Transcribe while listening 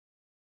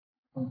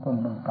เบื้องต้น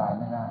เบื้องปลาย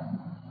ไม่ได้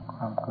ค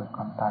วามเกิดค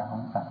วามตายขอ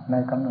งสัตว์ใน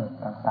กำเนิด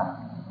ต่าง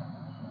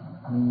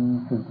ๆมี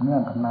สืบเนื่อ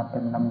งกันมาเป็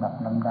นลำดับ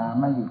ลำดา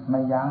ไม่หยุดไ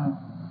ม่ยั้ง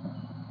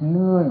เ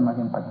ลื่อยมาจ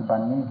นปัจจุบัน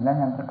นี้และ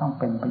ยังจะต้อง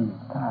เป็นไปอีก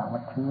ถ้าหากว่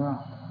าเชื้อ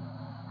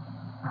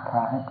พ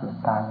าให้เกิด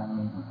ตายยัง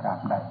มีอยู่ตราบ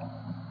ใด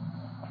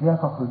เชื้อ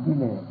ก็คือกิ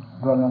เลส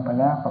รวมลงไป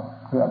แล้วก็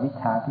คืออวิช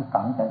ชาที่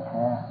ฝังใจแ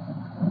ท้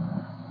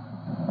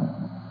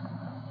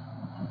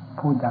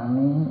พูดอย่าง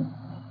นี้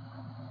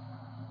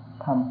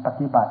ทำป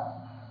ฏิบัติ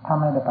ถ้า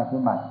ไม่ได้ปฏิ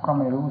บัติก็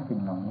ไม่รู้สิ่ง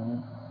เหล่านี้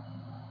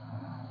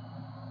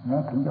แล้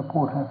วถึงจะพู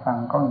ดให้ฟัง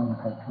ก็ไม่มี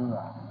ใครเชื่อ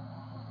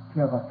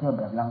ก็เชื่อแ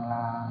บบลา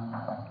ง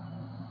ๆไป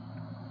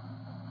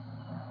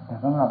แต่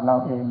สำหรับเรา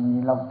เอง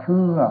เราเ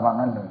ชื่อว่า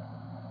งั้นเลย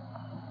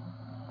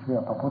เชื่อ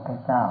พระพุทธ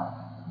เจ้า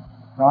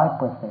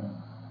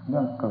 100% เรื่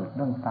องเกิดเ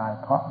รื่องตาย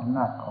เพราะอำน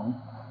าจของ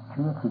เ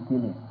ชื้อคือกิ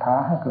เลสพา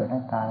ให้เกิดให้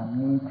ตาย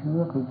มีเชื้อ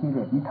คือกิเล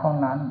สนี้เท่า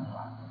นั้น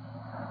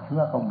เชื้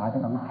อก็หมายถึ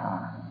งอวิชชา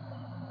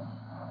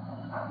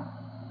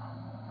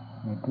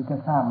เนี่ยที่จะ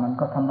ทราบมัน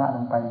ก็ชำระล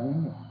งไปนี่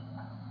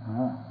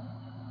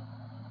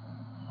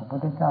พระพุท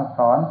ธเจ้าส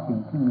อนสิ่ง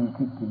ที่มี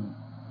ที่จริง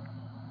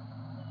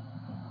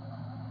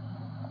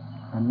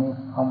อันนี้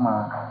เข้ามา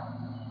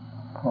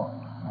พวก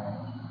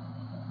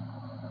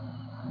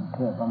เท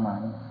ศประมาณ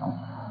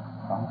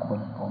สองคน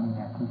ผมเ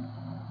นี่ยที่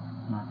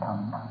มาท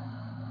ำ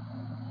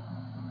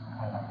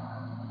อะไร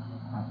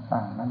มาสร้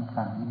างนั่นส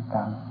ร้างนี่ต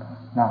าม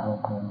หน้าโรง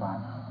พยาบาล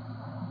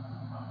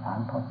ศาล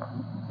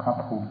พระ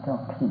ภูมิเจ้า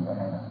ที่อะ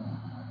ไรแบบนี้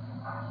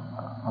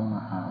เอามา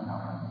หาเรา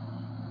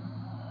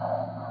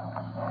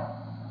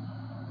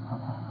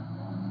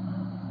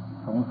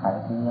สงสัย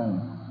เรื่อง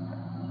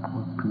พู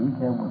ดผีเท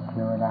วบุตรเท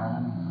วดา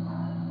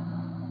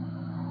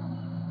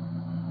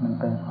มัน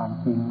เป็นความ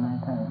จริงไหม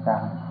ท่านอาจา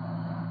รย์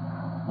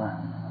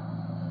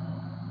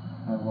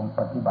ในวงป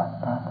ฏิบัติ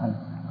พระท่าน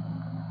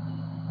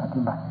ป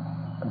ฏิบัติ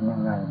เป็นยั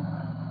งไง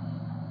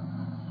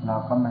เรา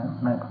ก็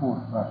ไม่พูด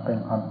ว่าเป็น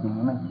ความจริง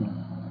ไม่จริง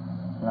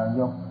เรา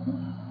ยก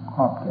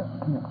ข้อเปรียบ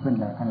เทียบขึ้น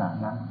ในขณะ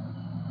นั้น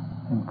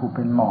เป็นผู้เ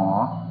ป็นหมอ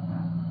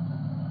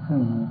ซึ่ง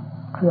มี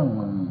เครื่อง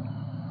มือ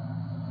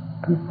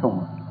พิสู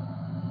จน์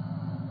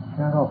เ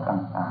ชื้อโรค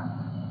ต่าง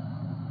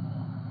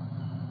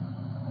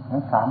ๆและ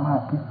สามาร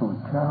ถพิสูจ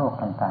น์เชื้อโรค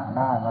ต่างๆไ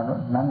ด้ว่า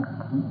นั้น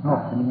คือโร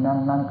คชนิดนั้น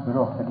นั่นคือโร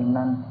คชนิด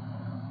นั้น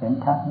เห็น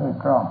ชัดด้วย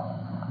กล้อง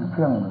คือเค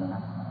รื่องมือน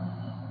ะ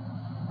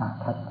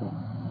ชัดเจน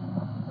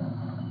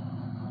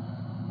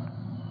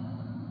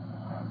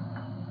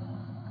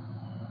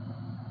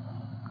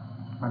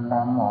บรรดา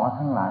หมอ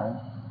ทั้งหลาย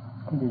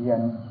ที่เรีย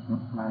น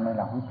มาในห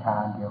ลักวิชา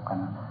เดียวกัน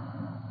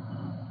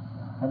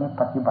และได้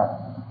ปฏิบัติ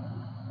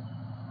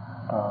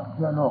ต่อเ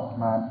ชื้อโรค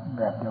มาแ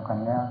บบเดียวกัน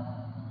แล้ว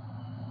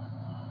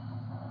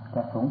จ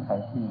ะสงสัย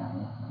ที่ไหน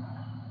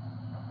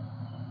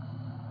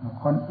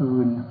คน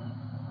อื่น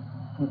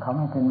ที่เขาไ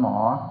ม่เป็นหมอ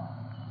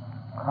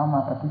เขาม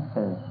าปฏิเส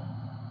ธ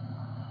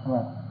ว่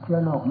าเชื้อ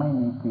โรคไม่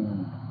มีจริง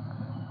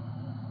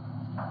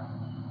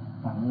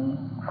อย่างนี้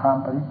ความ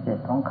ปฏิเสธ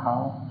ของเขา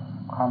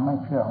ความไม่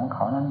เชื่อของเข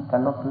านั้นจะ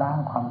ลบล้าง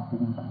ความจริ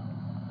ง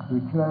คื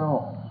อเชื้อโร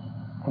ค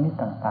ชนิด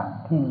ต่าง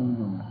ๆที่มีอ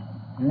ยู่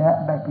และ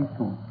ได้พิ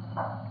สูจน์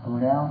ดู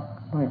แล้ว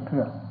ด้วยเค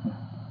รื่อง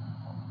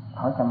เ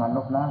ขาจะมาล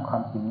บล้างควา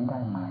มจริงนี้ได้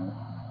ไหม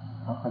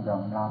เขาก็ยอ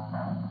มรับ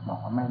บอก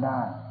ว่าไม่ได้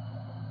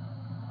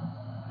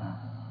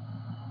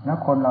แล้ว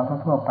คนเรา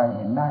ทั่วๆไปเ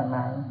ห็นได้ไหม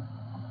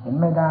เห็น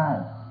ไม่ได้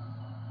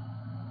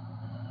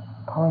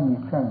เพราะไม่มี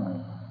เครื่องมือ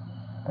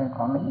เป็นข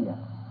องละเอียด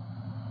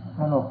แล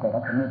ะโรคแต่ละ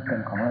ชนิดเป็น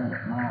ของละเอีย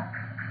ดมาก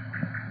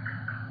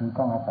จึง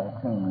ต้องอาศัยเ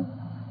ครื่องมือ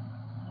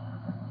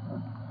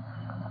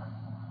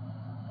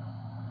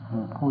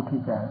ผู้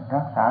ที่จะ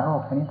รักษาโร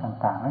คชนิด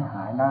ต่างๆให้ห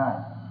ายได้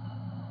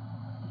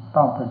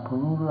ต้องเป็นผู้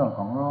รู้เรื่องข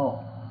องโรค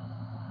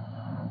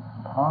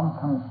พร้อม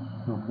ทั้ง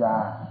สูบยา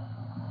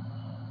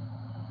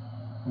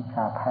วิช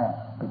าแพทย์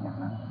เป็นอย่าง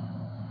นั้น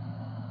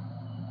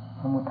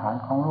สมุฏฐาน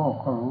ของโรค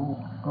ก็รู้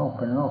โรคเ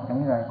ป็นโรคช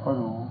นิดใดก็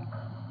รู้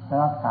จะ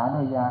รักษาด้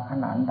วยยาข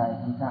นาดใด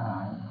ถึงจะหา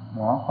ยหม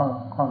อ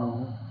ก็รู้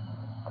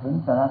ถึง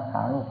จะรักษ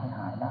าโรคให้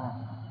หายได้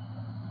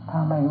ถ้า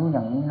ไม่รู้อ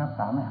ย่างนี้รักษ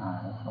าไม่หา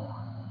ย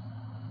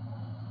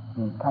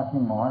ถ้า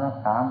ที่หมอรัก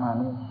ษามา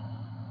นี่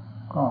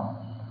ก็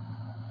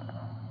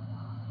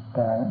แ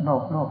ต่โ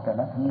รคแต่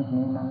ละชนิด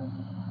นี้นั้น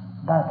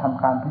ได้ท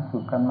ำการพิสู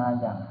จน์กันมา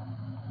อย่าง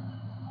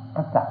ป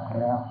ระจักษ์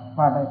แล้ว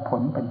ว่าได้ผ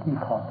ลเป็นที่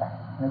พอใจ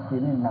และจึง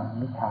ได้น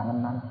ำวิชา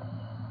นั้น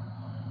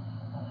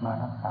ๆมา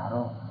รักษาโร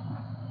ค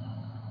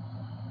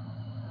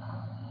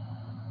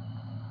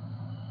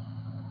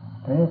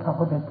ทีนี้พระ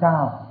พุทธเจ้า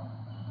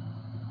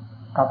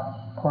กับ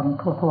คน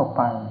ทั่วๆ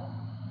ไป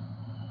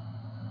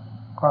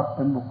ก็เ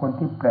ป็นบุคคล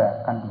ที่แปลก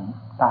กันอยู่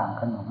ต่าง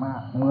กันอยู่มา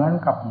กเหมือน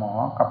กับหมอ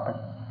กับ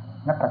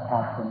นักประชา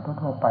ชน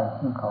ทั่วๆไป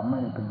ซึ่งเขาไม่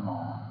ได้เป็นหมอ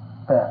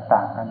แตกต่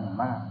างกันอยู่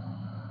มาก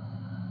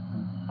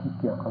ที่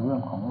เกี่ยวกับเรื่อ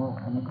งของโรค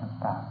ชนิด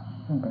ต่าง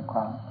ๆซึ่งเป็นคว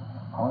าม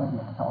ของละเอี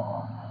ยดอ่อ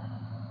น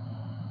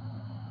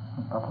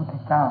พระพุทธ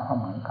เจ้าก็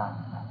เหมือนกัน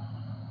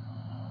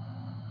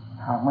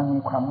หากมันมี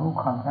ความรู้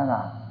ความฉล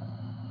าด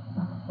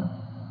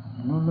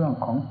รู้เรื่อง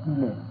ของกิ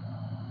เลส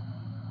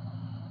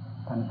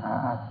ตัณหา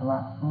อาสวะ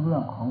รู้เรื่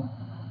องของ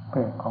เปร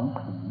ตของ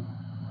ผี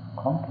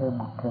ของเทว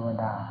บุตรเทว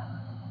ดา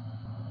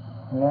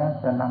และ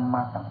จะนำม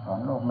าสั่งสอน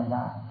โลกไม่ไ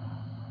ด้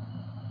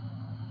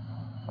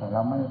แต่เร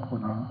าไม่ได้พูด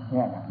ในแ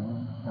ง่อย่างนี้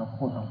เรา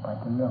พูดลงไป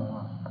เป็นเรื่อง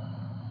ว่า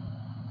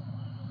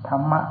ธร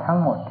รมะทั้ง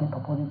หมดที่พร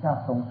ะพุทธเจ้า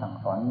ทรงสั่ง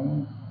สอนนี้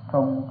ท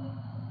รง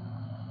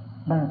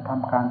ได้ท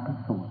ำการพิ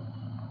สูจน์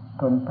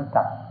จนประ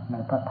จักษ์ใน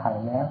พระทัย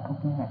แล้วทุก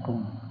แง่ทุก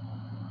มุม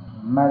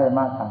ไม่ได้ม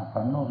าสั่งส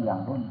อนโลกอย่าง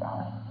รุ่นเดา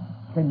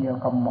เช่นเดียว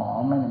กับหมอ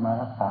ไม่ได้มา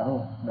รักษาโร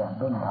คแบบ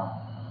รุ่นเดา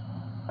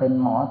เป็น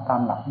หมอตา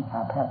มหลักวิชา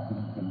แพทย์จ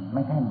ริงๆไ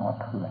ม่ใช่หมอ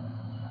เถื่อน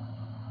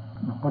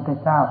พระพุทธ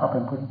เจ้าก็เป็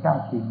นพระพุทธเจ้า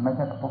จริงไม่ใ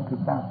ช่พระพุทธ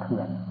เจ้าเถื่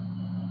อน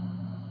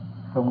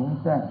ทรงรู้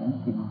แจ้งเห็น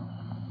จริง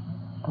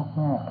ทุกแ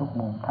ง่ทุก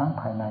มุมทั้ง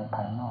ภายในภ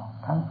ายนอก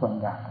ทั้งส่วน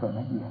หยาบส่วน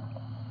ละเอียด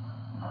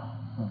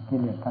กิ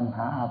เลสตัณห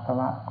าอาส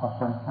วะก็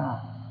ทรงทราบ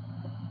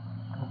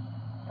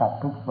สัตว์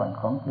ทุกส่วน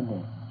ของกิเล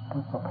สทุ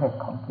กประเภท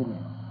ของกิเล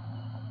ส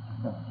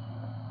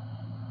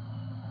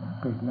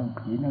เป็นเรื่อง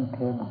ผีเรื่องเท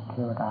บุตรเท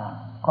วดา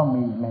ก็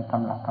มีในต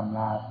ำรับตำร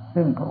า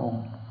ซึ่งพระอง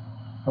ค์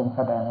ทรงแส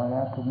ดงไว้แ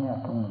ล้วทุกแง่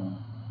ทุกมุม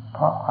เพ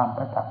ราะความป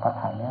ระจักษ์ประ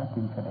ถ่ายแล้ว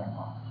จึงแสดง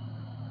ออก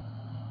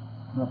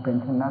เมื่อเป็น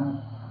เช่นนั้น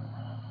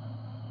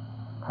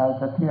ใคร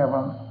จะเชื่อว่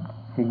า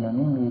สิ่งเหล่า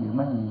นี้มีหรือ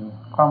ไม่มี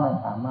ก็ไม่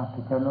สามารถ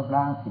ที่จะลบ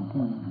ล้างสิ่ง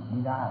ที่มีอยู่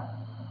นี้ได้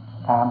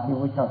ตามที่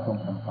พระเจ้าทรง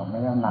สั่งสอนไว้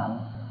แล้วนั้น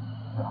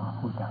เรา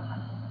พูดอย่างนั้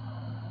น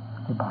อ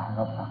ธิบายเร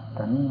าฟังแ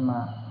ต่นี่มา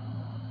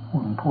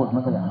พูดมั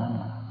นก็อย่างนั้น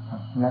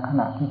ในข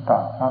ณะที่ตอ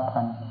บรับ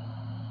กัน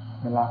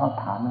เวลาเขา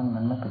ถามนั้น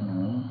มันไม่เป็นอย่า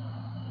งนี้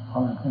เพรา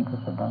ะมันขึ้น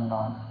สดๆ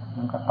ร้อนๆ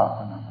มันก็ตอบ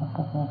กันนะปุ๊บเพร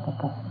าะ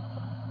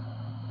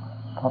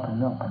เป็น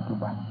เรื่องปัจจุ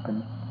บันเป็น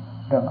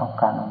เรื่องเอา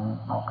การ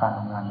ท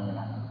ำงานนี่แห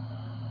ละ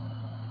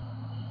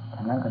ฉ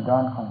ะนั้นก็ย้อ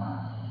นเข้ามา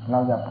เรา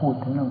อย่าพูด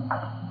ถึงเรื่อง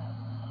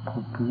ผู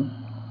ดผี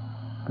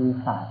ปี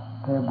ศาจ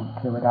เทพบุตรเ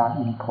ทวดา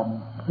อินพรหม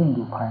ซึ่งอ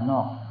ยู่ภายนอ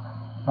ก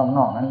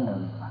นั้นเล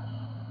ย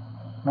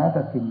แม้แ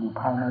ต่สิ่งอยู่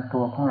ภายในตั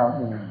วของเรา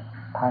เอง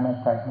ภายใน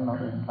ใจของเรา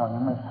เองเรายั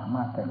งไม่สาม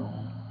ารถจะรู้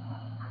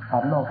สั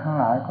ตว์โลกทั้ง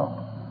หลายก็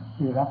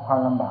ที่รับความ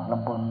ลำบากล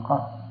ำบนก็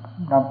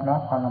รั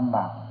บความลำบ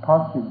ากเพราะ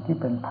สิ่งที่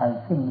เป็นภัย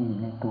ซึ่งมี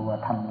ในตัว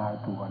ทำลาย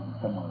ตัว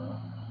เสมอ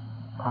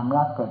ความ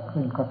รักเกิด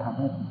ขึ้นก็ทำใ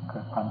ห้เกิ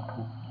ดความ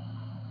ทุกข์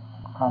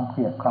ความเก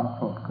ลียดความโก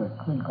รธเกิด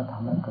ขึ้นก็ท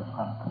ำให้เกิดค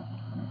วามทุกข์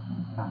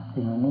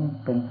สิ่งนี้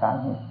เป็นสา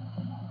เหตุ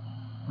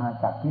มา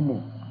จากกิเล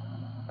ส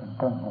เป็น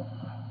ต้นเหตุ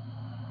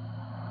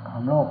ควา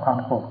มโลภความ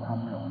โกรธควา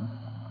มหลง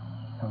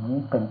ตรงนี้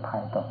เป็นภั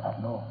ยต่อสัต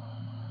ว์โลก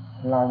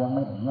เรายังไ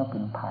ม่เห็นว่าเป็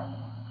นภัย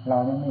เรา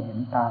ยังไม่เห็น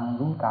ตาม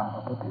รู้ตามพร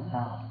ะพุทธเ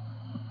จ้า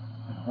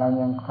เรา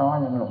ยังคล้อย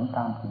ยังหลงต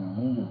ามสิ่ง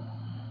นี้อยู่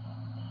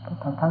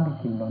ทั้งที่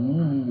สิ่งเหล่านี้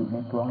มีอยู่ใน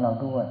ตัวของเรา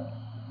ด้วย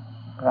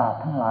ปราช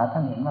ญ์ทั้งหลายท่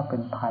านเห็นว่าเป็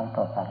นภัย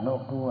ต่อสัตว์โล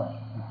กด้วย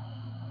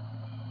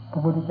พร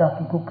ะพุทธเจ้า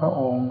ทุกๆพระ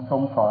องค์ทร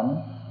งสอน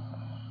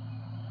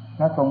แ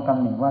ละทรงต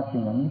ำหนิว่าสิ่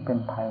งเหล่านี้เป็น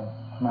ภัย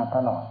มาต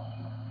ลอด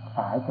ส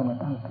ายจนกระ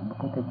ทั่งถึงพระ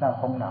พุทธเจ้า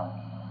ของเรา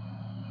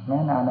แม้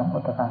ในอนาค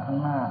ตการข้าง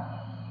หน้า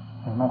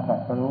มาตรั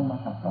สรู้มา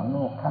สั่งสอนโล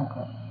กท่าน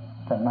ก็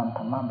จะนำธ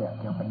รรมะแบบ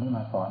เดียวกันนี้ม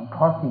าสอนเพ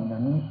ราะสิ่งเหล่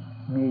านี้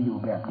มีอยู่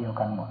แบบเดียว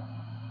กันหมด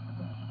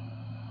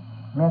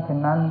แม้เช่น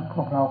นั้นพ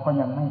วกเราก็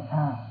ยังไม่ท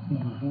ราบที่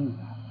ดูที่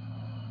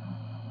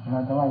เรา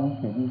จะว่าวิเ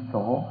ศษวิโส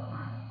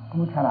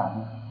ผู้ฉลาด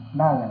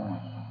ได้ยังไง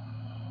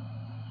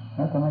แ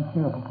ล้วจะไม่เ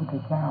ชื่อพระพุทธ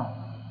เจ้า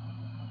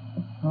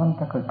มัน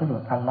จะเกิดประโย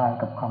ชน์อะไร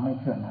กับความไม่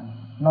เชื่อนั้น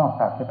นอก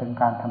จากจะเป็น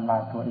การทำลา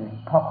ยตัวเอง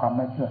เพราะความไ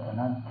ม่เชื่อเท่า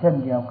นั้นเช่น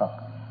เดียวกับ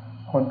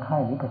คนไข้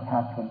หรือประชา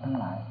ชนทั้ง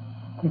หลาย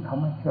ที่เขา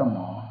ไม่เชื่อหม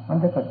อมัน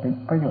จะเกิดเป็น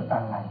ประโยชน์อ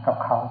ะไรกับ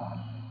เขา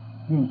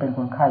ยิ่งเป็นค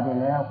นไข้ไป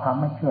แล้วความ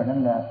ไม่เชื่อนั่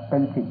นแหละเป็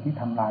นสิ่งที่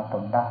ทำลายต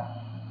นได้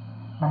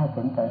ไม่ให้ส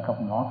นใจกับ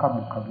หมอกับ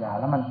บุคคลยา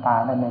แล้วมันตาย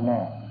ได้แน่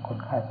ๆคน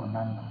ไข้คน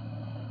นั้น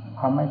ค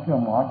วามไม่เชื่อ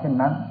หมอเช่น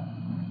นั้น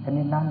ช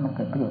นิดนั้นมันเ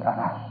กิดประโยชน์อะ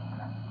ไร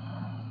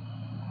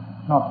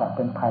นอกจากเ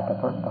ป็นภัยต่อ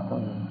ตัว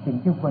เองสิ่ง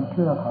ที่ควรเ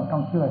ชื่อเขาต้อ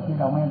งเชื่อที่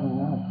เราไม่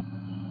รู้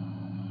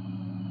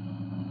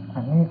อั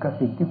นนี้ก็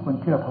สิ่งที่ควร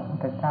เชื่อพระพุท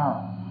ธเจ้า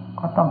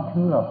ก็ต้องเ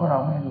ชื่อเพราะเรา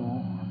ไม่รู้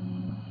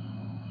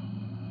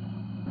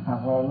หา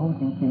กเรารู้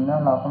จริงๆแล้ว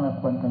เราก็ไม่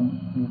ควรจะ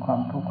มีความ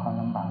ทุกข์ความ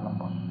ลำบากล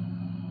ำบน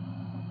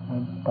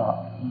ต่อ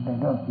ใน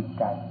เรื่องจิต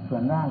ใจส่ว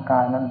นร่างกา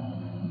ยนั้น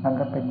มัน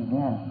ก็เป็นอย่าง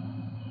นี้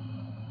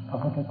พระ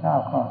พุทธเจ้า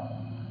ก็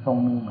ทรง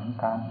มีเหมือน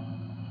กัน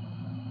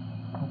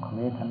ทุกขเ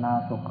วทนา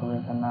สุขเว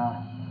ทนา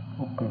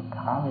อุเบกข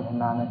าเวท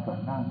นาในส่วน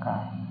ร่างกา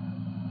ย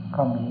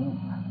ก็มี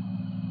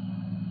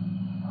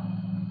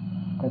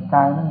แต่ใจ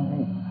นั่น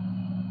สิ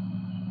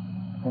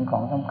เป็นขอ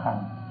งสำคัญ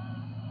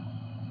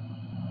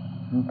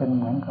มันเป็นเ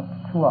หมือนกับ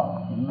ช่วง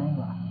เห็นไหม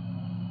ว่า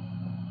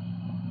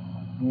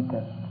มีแต่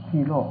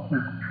ขี้โลภขี้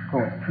โกร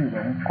ธขี้หล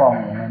งกอง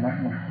อยู่ในนั้น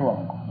ในช่วง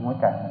ของหัว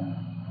ใจนั้น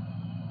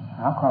ห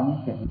าความวิ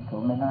เศษวิโส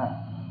ไม่ได้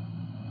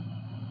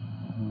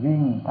วิ่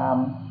งตาม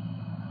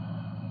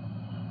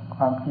ค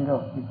วามขี้โล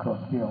ภขี้โกรธ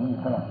ขี้หลงอยู่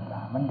ตลอดเวล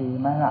ามันดี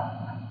ไหมล่ะ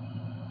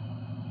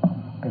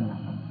เป็นอย่า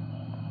งนั้น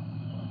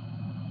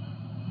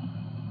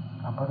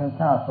พระพุทธ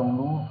เจ้าทรง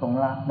รู้ทรง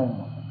ละได้ห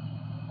มด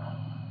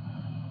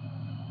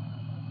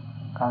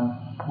การ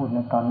พูดใน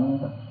ตอนนี้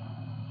ก็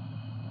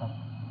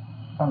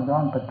ต้องย้อ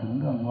นไปถึง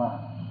เรื่องว่า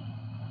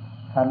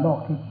สัตว์โลก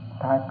ที่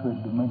ตายเกิด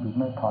อยู่ไม่หยุด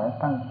ไม่ถอย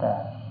ตั้งแต่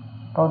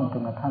ต้นจ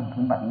นกระทั่งถึ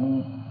งบัดนี้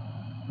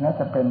และ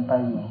จะเป็นไป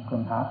อยู่จ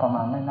นหาประม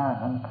าณไม่น่า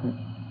นั้นคือ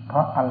เพ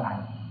ราะอะไร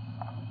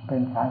เป็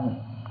นสาเห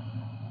ตุ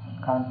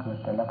การเกิด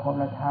แต่ละภพ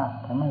และชาติ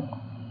ทำให้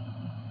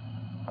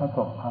ประส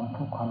บความ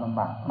ทุกข์ความลำ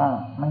บากบ้าง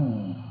ไม่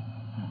มี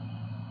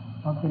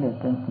เพราะกิเลส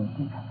เป็นสิ่ง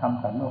ที่ท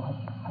ำสัตว์โลก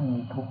ให้มี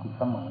ทุกข์อยู่เ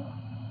สมอ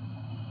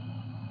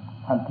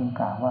ท่านจึง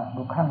กล่าวว่า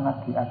ดุขังนัต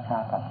ถิอาชา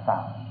ตัสสะ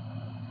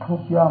ทุก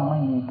ข์ย่อมไม่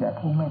มีแก่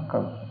ผู้ไม่เ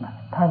กิดนะ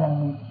ถ้ายัง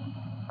มี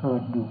เกิ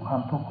ดอยู่ควา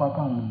มทุกข์ก็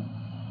ต้องมี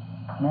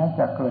แม้จ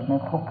ะเกิดใน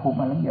ภพภู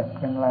มิละเอียดเ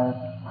พียงไร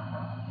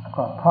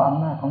ก็เพราะอ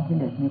ำนาจของกิ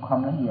เลสมีความ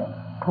ละเอียด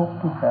ทุกข์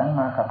ที่แฝง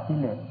มากับกิ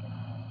เลส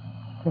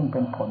ซึ่งเป็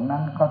นผลนั้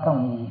นก็ต้อง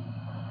มี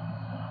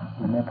อ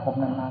ยู่ในภพ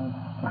นั้น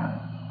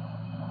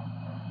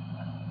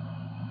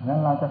ๆแล้ว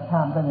เราจะทร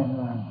าบได้ยัง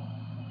ไง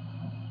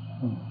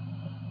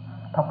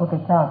พระพุทธ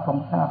เจ้าทรง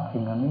ทราบสิ่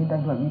งเหล่านี้ได้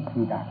ด้วยวิ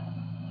ธีใด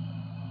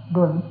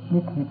ด้วย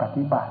วิธีป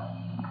ฏิบัติ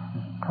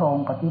พระอง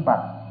ค์ปฏิบั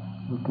ติ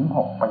อยู่ถึง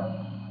6 ปี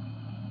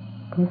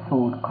พิสู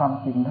จน์ความ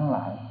จริงทั้งหล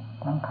าย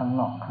ทั้งข้าง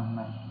นอกข้างใ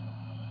น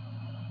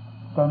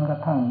จนกระ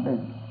ทั่งได้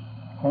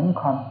เห็น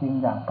ความจริง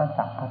อย่างประ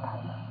จักษ์พระทั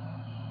ย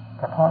เ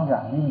ฉพาะอย่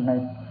างยิ่งใน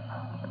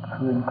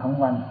คืนของ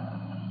วัน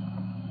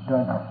เดือ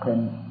นออกเพ็ญ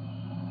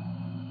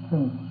ซึ่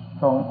ง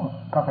ทรงอด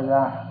พระกย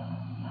า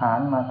หาร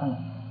มาทั้ง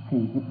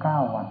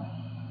49 วัน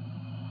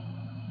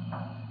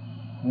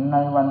ใน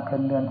วันเพ็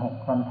ญเดือน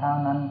6วันเช้า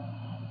นั้น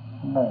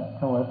ได้เ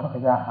สวยพระก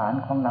ยาหาร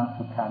ของนาง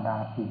สุชาดา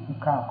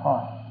49 ข้อ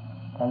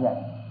จะใหญ่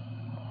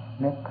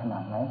เล็กขนา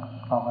ดไหน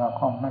เรา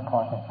ก็ไม่พอ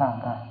จะทราบ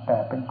ได้แต่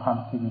เป็นความ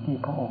จริงที่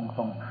พระองค์ท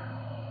รง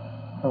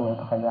เสวย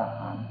พระกยาห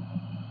าร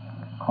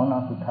ของนา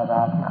งสุชาดา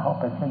ที่เขา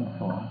ไปเส้นส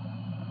วง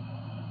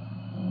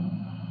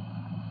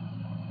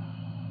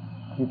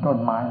ที่ต้น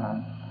ไม้นั้น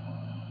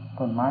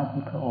ต้นไม้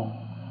ที่พระองค์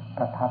ป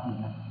ระทับอยู่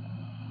นั้น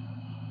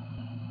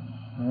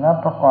แล้ว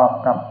ประกอบ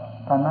กับ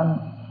ตอนนั้น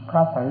พร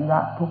ะสรีระ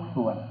ทุก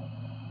ส่วน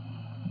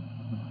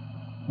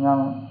ยัง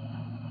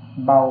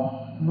เบา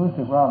รู้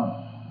สึกว่า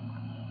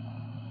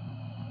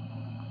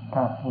ถ้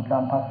าพูดตา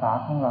มภาษา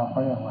ของเราก็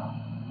เรียกว่า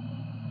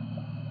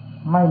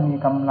ไม่มี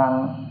กำลัง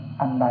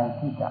อันใด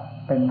ที่จะ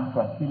เป็นส่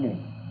วนกิเลส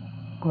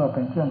เพื่อเ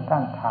ป็นเครื่องต้า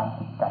นทาน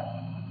จิตใจ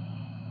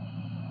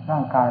ร่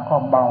างกายก็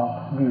เบา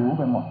วิวไ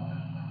ปหมด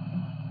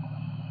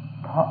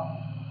เพราะ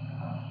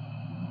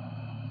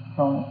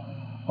ต้อง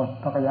อด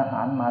พระกยาห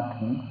ารมา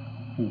ถึง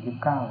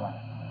49 วัน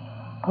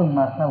เพิ่งม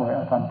าเสวย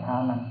ตอนเช้า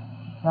นั้น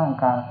ร่าง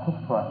กายทุก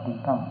ส่วนจึง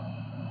ต้อง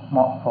เหม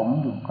าะสม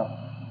อยู่กับ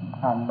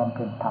การบำเ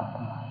พ็ญธรรม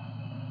ทั้งหลาย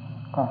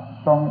ก็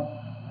ทรง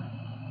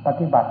ป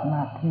ฏิบัติหน้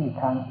าที่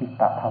ทางจิ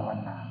ตภาว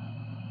นา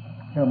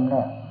เริ่มแร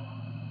ก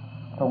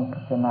ทรงพิ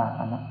จารณา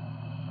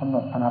กำหน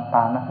ดอนาป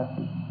านส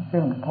ติ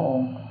ซึ่งพระอง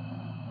ค์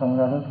ทรง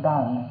ระลึกได้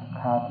ใน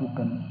คราวที่เ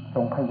ป็นท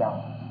รงพระเยา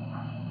ว์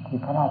ที่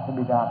พระราช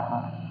บิดา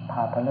พ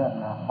าพระเลิศ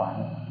นาขวาน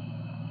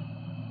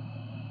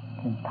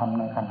ที่ทำ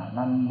ในขณะ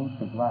นั้นรู้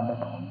สึกว่าได้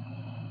ผล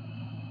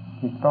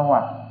จิตประวั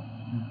ติ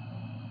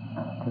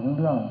ถึงเ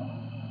รื่อง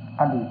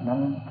อดีตนั้น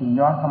จึง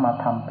ย้อนเข้ามา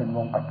ทำเป็นว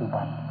งปัจจุ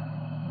บัน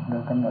โด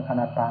ยกำหนดอ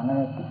นาปาน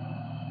สติ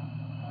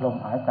ลม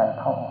หายใจ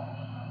เข้าออก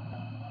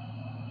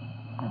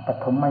ป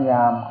ฐมย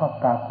ามก็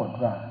ปรากฏ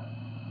ว่า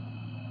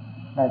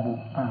ได้บุก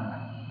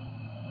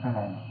อะไร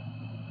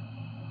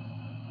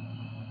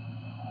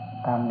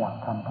ตามหลัก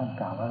ธรรมท่าน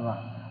กล่าวไว้ว่า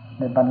ใ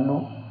นบรรลุ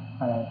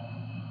อะไร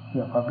เ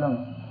กี่ยวกับเรื่อง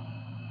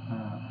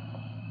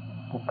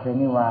ปุเพ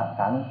นิวาส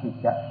านุ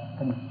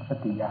ส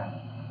ติญาณ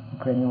ปุ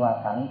เพนิวา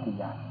สานุสติ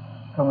ญาณ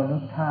ทรงระลึ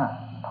กชาติ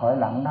ถอย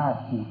หลังได้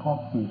กี่ภพ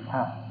กี่ช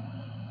าติ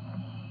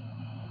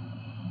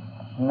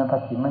ในป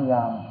ฐมย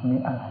ามมี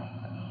อะไร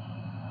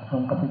ทรง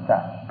พิ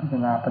จา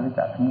รณาปฏิจจ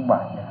สมุปบา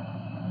ทเนี่ย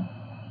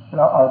เร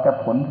าเอาแต่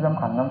ผลที่สำ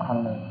คัญ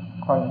เลย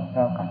ค่อยแ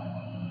ล้วกัน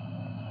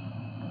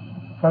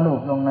สรุป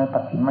ลงในป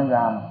ฐมย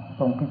าม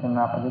ทรงพิจารณ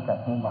าปฏิจจ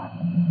สมุปบาท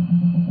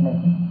นี่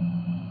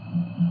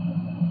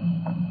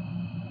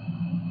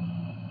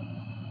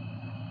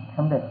ส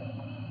ำเร็จ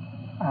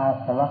อา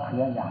สวัค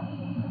ยญาณ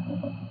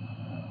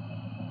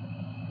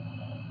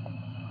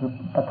คือ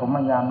ปฐม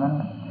ยามนั้น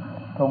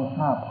ทรงท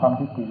ราบความ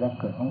ทิฏฐิและ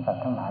เกิดของสัต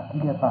ว์ทั้งหลายที่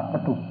เรียกว่าจ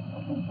ตุ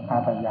อา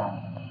ตญาณ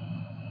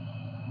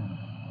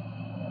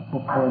ปุ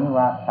เพนิว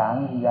าสา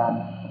นุสติญาณ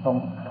ทรง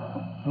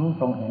รู้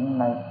ทรงเห็น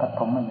ในปฐ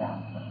มยาม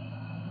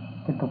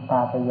จตุปา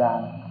ตญา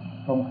ณ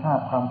ทรงทราบ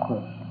ความเกิ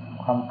ด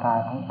ความตาย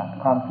ของสัตว์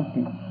ความทิฏ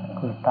ฐิเ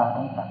กิดตายข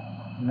องสัตว์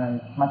ใน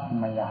มัชฌิ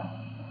มยาม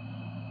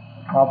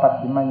พอปัจ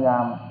ฉิมยา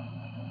ม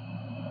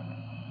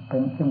เป็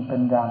นซึ่งเป็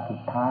นยามสุ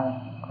ดท้าย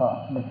ก็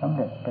ได้สำเ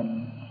ร็จเป็น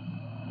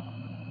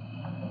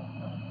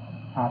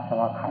อาส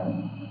วัคย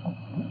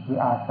หรือ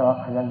อาสวั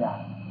คยญาณ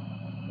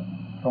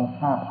ทรง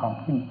ทราบความ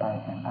ขึ้นไป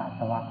แห่งอาส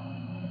วะ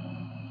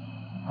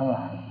ทั้งหล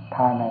ายภ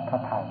ายในพระ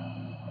ทัย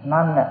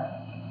นั่นแหละ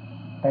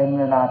เป็น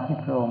เวลาที่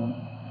พระองค์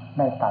ไ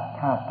ด้ตัด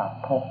ชาติตัด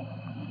ภพ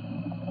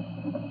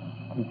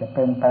ที่จะเ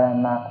ป็นไปอ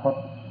นาคต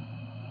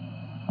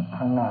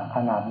ข้างหน้าข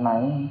นาดไหน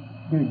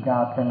ยืดยา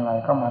วเพียงไร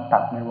ก็มาตั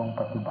ดในวง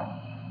ปัจจุบัน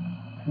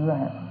เพื่อ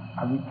ให้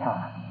อวิชชา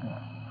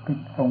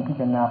ทรงพิ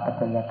จารณาปัจ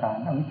จัยการ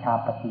อวิชชา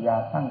ปัจจยา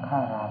สร้างข้า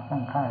รา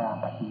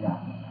ปัจจยา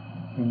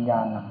วิญญา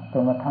ณจ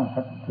นกระทั่ง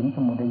ถึงส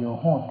มุทัยโย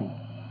โหติ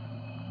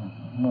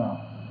เมื่อ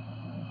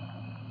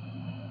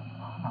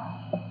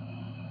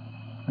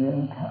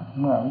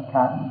เมื่อวิช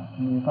า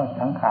มีก็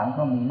สังขาร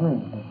ก็มีเรื่อย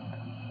เลย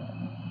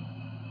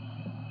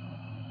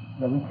แ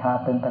ล้ววิชา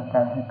เป็นปัจจั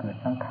ยให้เกิด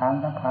สังขาร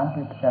สังขารเป็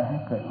นปัจจัยให้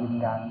เกิดวิญ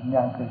ญาณวิญญ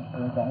าณเกิดปั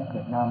จจัยให้เกิ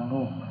ดนาม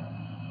รูป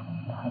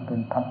ให้เป็น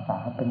ผัสสะ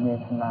ให้เป็นเว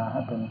ทนาใ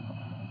ห้เป็น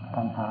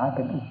ตัณหาให้เ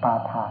ป็นอุปา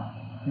ทาน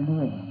เ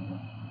รื่อย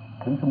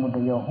ถึงสมุ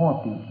ทัยโห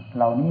ติเ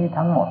หล่านี้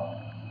ทั้งหมด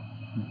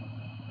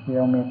เก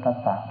วเมตัส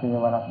สะเก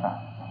วรสะ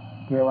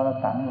เกวร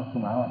สะนี่ก็คือ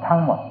หมายว่าทั้ง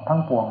หมดทั้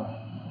งปวง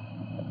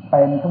เ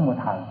ป็นสมุ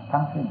ทัย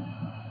ทั้งสิ้น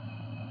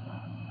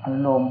อา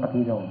รมณ์ป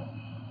ฏิโลม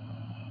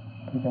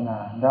พิจารณา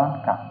ย้อน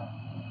กลับ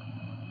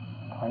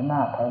ถอยหน้า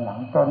ถอยหลัง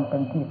จนเป็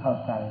นที่เข้า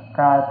ใจ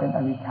กลายเป็นอ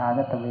วิชชาแล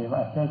ะตะเวว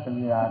ะเจส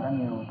วิราและ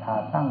นิโรธา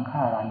ตั้งฆ่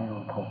ารานิโร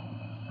ธ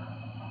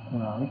เ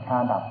มื่อวิชา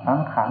ดับสัง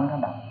ขารก็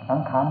ดับสัง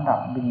ขารดับ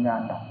วิญญา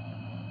ณดับ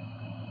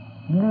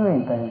เลื่อย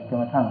ไปจน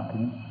กระทั่งถึ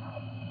ง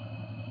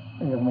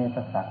เอเมต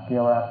สักเกี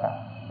ยวราสะ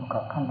กั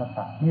บขั้นต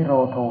สักนิโร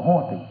โทโห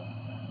ติ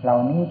เหล่า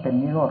นี้เป็น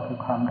นิโรธคือ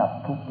ความดับ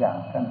ทุกอย่าง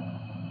นั่น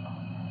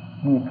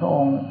มีพระอ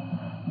งค์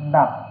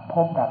ดับภ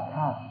พดับช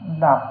าติ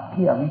ดับ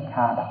ที่อวิชช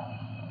าดับ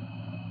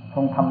ท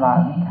รงทำลาย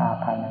วิชา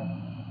ภายใน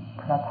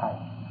พระทัย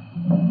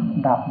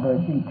ดับโดย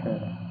สิ้นเชิ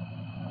ง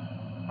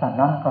จาก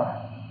นั้นก็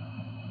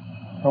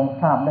ทรง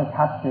ทราบได้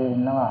ชัดเจน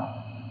แล้วว่า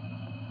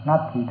นั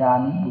ตถิดา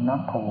นิบุญนั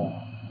พโพ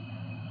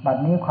บัด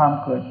นี้ความ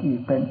เกิดอีก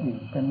เ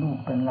ป็นรูป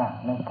เป็นหลัก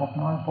ในภพ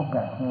น้อยภพให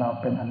ญ่ของเรา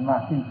เป็นอันว่า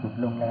สิ้นสุด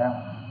ลงแล้ว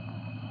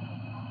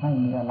ไม่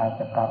มีอะไรจ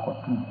ะปรากฏ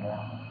ขึ้นแล้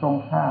วทรง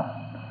ทราบ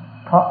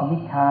เพราะอวิ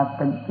ชชาเ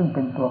ป็นซึ่งเ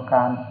ป็นตัวก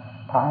าร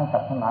พาให้สั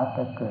ตว์ทั้งหลายไป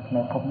เกิดใน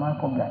ภพน้อย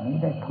ภพใหญ่นี้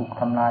ได้ถูก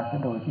ทำลาย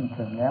โดยสิ้นเ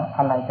ชิงแล้วอ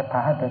ะไรจะพา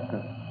ให้ไปเ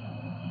กิด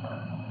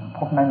ภ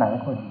พไหน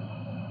ๆก็ดี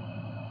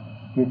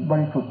จิตบ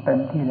ริสุทธิ์เต็ม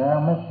ที่แล้ว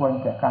ไม่ควร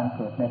แก่การเ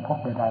กิดในภพ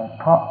ใดๆ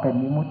เพราะเป็น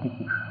วิมุตติ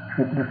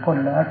จิตหลุดพ้น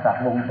แล้วจาก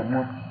วงสม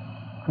มุติ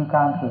คือก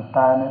ารเกิดต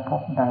ายในภ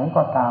พไหน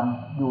ก็ตาม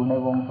อยู่ใน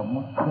วงสมมุ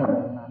ติเช่น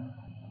นั้น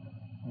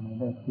นี่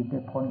ได้จิตได้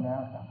พ้นแล้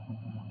วจาก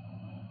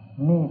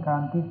นี่กา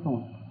รพิสู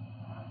จน์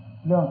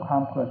เรื่องควา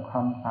มเกิดคว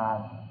ามตาย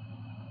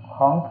ข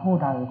องผู้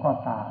ใดก็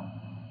ตาม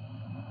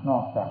นอ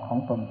กจากของ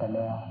ตนไปแ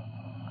ล้ว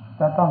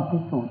จะต้องพิ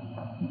สูจน์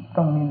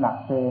ต้องมีหลัก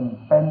เกณฑ์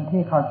เป็น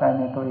ที่เข้าใจ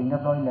ในตัวเองเรีย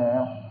บร้อยแล้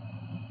ว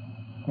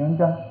ถึง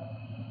จะ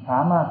สา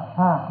มารถท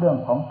ราบเรื่อง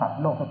ของสัต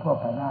ว์โลกทั่ว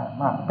ไปได้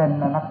ว่าเป็น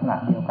ในลักษณะ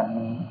เดียวกัน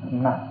นี้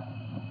นะ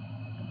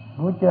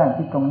รู้แจ้ง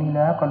ที่ตรงนี้แ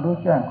ล้วก็รู้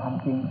แจ้งความ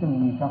จริงซึ่ง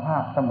มีสภา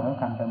พเสมอ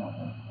กันไปหมด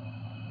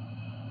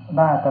ไ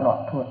ด้ตลอด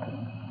ทั่วถึง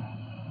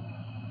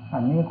อั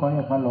นนี้เขาเรี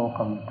ยกว่าโลก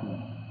วิทู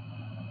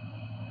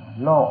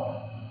โลก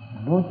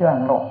รู้แจ้ง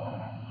โ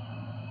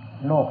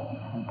ลก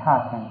ธา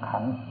ตุแห่งขั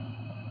นธ์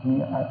มี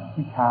อ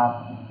วิชชา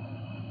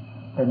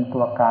เป็นตั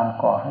วการ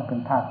ก่อให้เป็น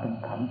ธาตุเป็น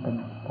ขันธ์เป็น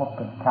ภพเ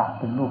ป็นชาติ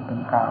เป็นรูปเป็น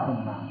กายขึ้น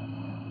มา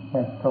แต่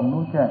ทรง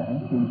รู้แจ้งเห็น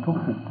จริงทุก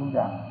สิ่งทุกอ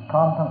ย่างพร้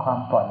อมทั้งความ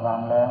ปล่อยวาง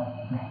แล้ว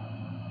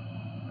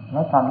แ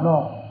ล้วตามโล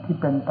กที่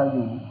เป็นไปอ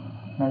ยู่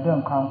ในเรื่อง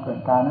ความเกิด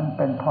ตายนั้นเ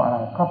ป็นเพราะอะไร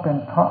ก็เป็น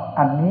เพราะ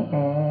อันนี้เอ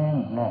ง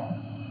แหละ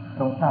ท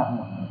รงทราบหม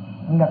ด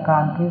ในกา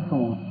รพิ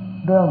สูจน์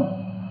เรื่อง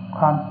ค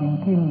วามจริง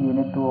ที่มีอยู่ใ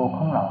นตัวข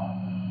องเรา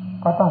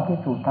ก็ต้องพิ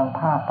สูจน์ทาง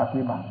ภาคป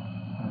ฏิบัติ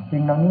สิ่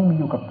งเหล่านี้มี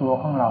อยู่กับตัว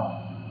ของเรา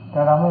แต่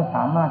เราไม่ส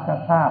ามารถจะ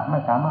ทราบไม่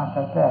สามารถจ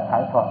ะแก้ไข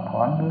ถอดถ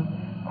อนหรือ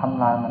ท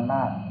ำลายมันไ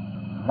ด้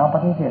เราป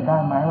ฏิเสธได้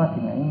ไหมว่า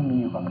สิ่งไหนมี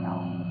อยู่กับเรา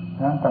ดั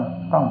งนั้น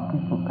ต้องพิ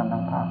สูจน์กันท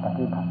างภาคป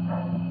ฏิบัติ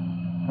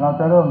เรา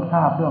จะเริ่มทร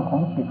าบเรื่องขอ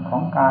งจิตขอ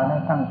งกายได้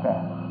ตั้งแต่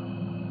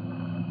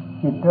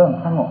จิตเริ่ม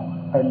สงบ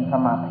เป็นส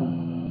มาธิ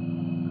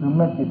คือเ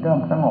มื่อจิตเริ่ม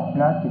สงบ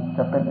แล้วจิตจ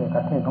ะเป็นเอก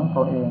เทศของ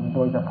ตัวเองโด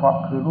ยเฉพาะ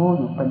คือรู้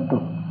อยู่เป็นจุ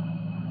ด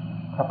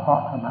เฉพาะ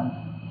เท่านั้น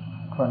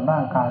ส่วนร่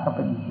างกายก็เ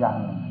ป็นอีกอย่าง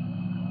หนึ่ง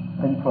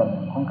เป็นส่วน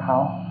ของเขา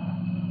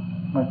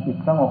เมื่อจิต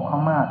สงบเข้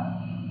ามาก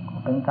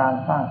เป็นการ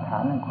สร้างฐา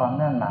นแห่งความแ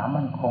น่นหนา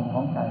มั่นคงข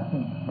องใจขึ้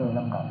นโดยล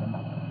ำดับ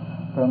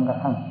จนกระ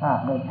ทั่งทราบ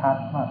โดยชัด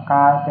ว่าก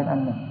ายเป็นอัน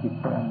หนึ่งจิต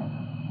เป็นอันหนึ่ง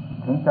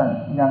ถึงจะ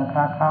ยัง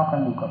ค้าเข้ากัน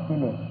อยู่กับกิ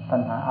เลสตั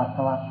ณหาอาส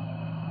วะ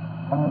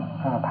ทั้ง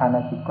ภายใน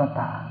จิตก็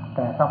ตามแ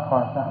ต่ก็พอ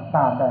จะท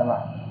ราบได้ว่า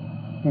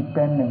จิตเ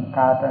ป็นหนึ่งก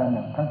ายเป็นห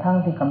นึ่งทั้ง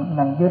ที่กำ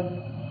ลังยึด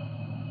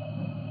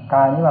ก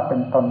ายนี้ว่าเป็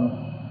นตน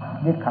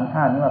ยึดขันธ์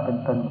ห้านี้ว่าเป็น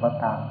ตนก็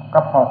ตามก็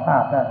พอทรา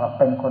บได้ว่า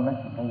เป็นคนละ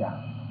สิ่งละอย่าง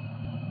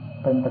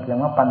เป็นแต่เพียง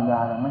ว่าปัญญา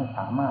ยังไม่ส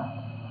ามารถ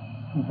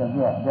ที่จะแย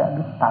กแยะห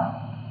รือตัด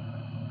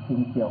สิ่ง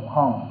เกี่ยว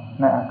ข้อง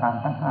ในอาการ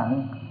ทั้งห้า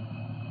นี้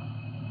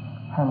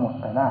ให้หมด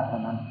ไปได้เท่า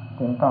นั้น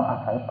จึงต้องอา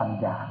ศัยปัญ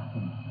ญา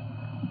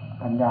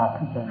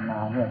พิจารณา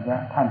แยกแย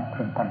ะท่าน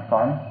ส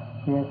อน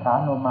เจสา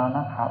โลมาน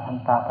ะขาทัน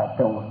ตาปัจโ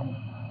จ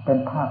เป็น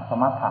ภาคส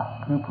มถะ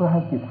คือเพื่อใ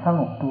ห้จิตสง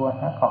บตัว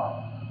ซะก่อน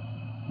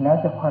แล้ว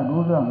จะค่อยรู้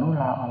เรื่องรู้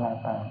ราวอะไร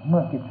ไปเมื่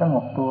อจิตสง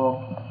บตัว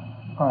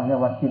ก็เรียก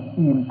ว่าจิต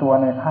อิ่มตัว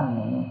ในขั้น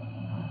นี้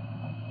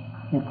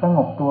จิตสง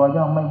บตัว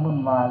ย่อมไม่วุ่น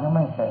วายย่อมไ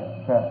ม่แส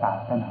สาย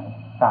ไปไหน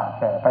สายแ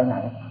สไปไหน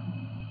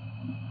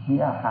มี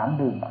อาหาร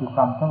ดื่มคือค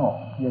วามสงบ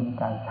เย็น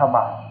ใจสบ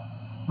าย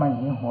ไม่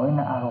หิวโหยใ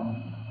นอารมณ์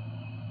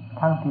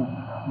ทั้งที่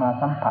มา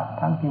สัมผัส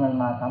ทั้งที่ไม่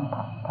มาสัม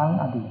ผัสทั้ง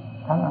อดีต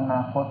ทั้งอนา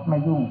คตไม่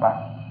ยุ่งไป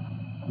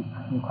จิต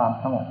มีความ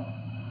สงบ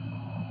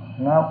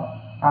แล้ว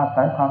อา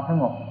ศัยความส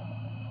งบ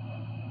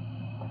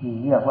ที่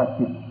เรียกว่า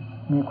จิต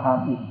มีความ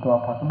อิ่มตัว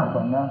พอสมค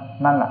วรแล้ว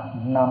นั่นแหละ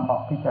นำออ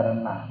กพิจาร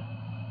ณา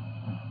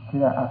ที่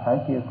จะอาศัย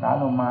เกียรสา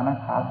ลงมานะ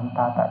ขาทันต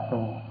าตะโจ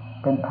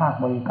เป็นภาค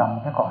บริกรรม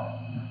ซะก่อน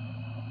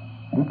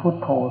หรือพุท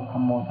โธธั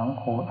มโมสัง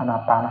โฆอนา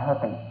ปานส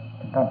ติเ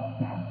ป็นต้น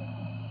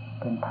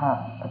เป็นภาค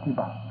ปฏิ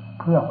บัติ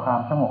เพื่อความ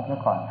สงบซะ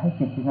ก่อนให้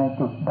จิตอยู่ใน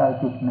จุดใด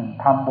จุดหนึ่ง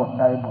ทำบท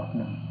ใดบทห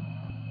นึ่ง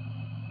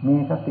มี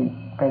สติ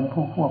เป็น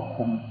ผู้ควบ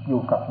คุมอ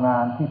ยู่กับงา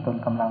นที่ตน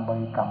กำลังบ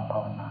ริกรรมภา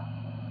วนา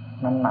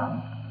นั้น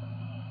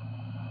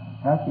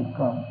ๆแล้วจิต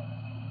ก็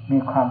มี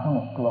ความสง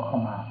บตัวเข้า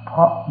มาเพร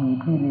าะมี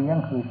พี่เลี้ยง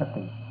คือส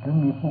ติหรือ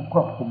มีผู้ค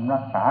วบคุมรั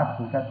กษา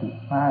คือสติ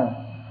ไม่ให้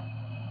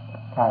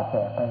สายแส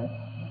ไป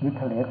หรือ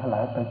ทะเลถลา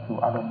ยไปสู่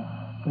อารมณ์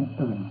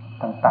อื่น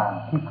ๆต่าง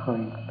ๆที่เค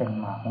ยเป็น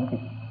มาของจิ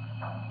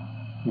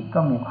ตก็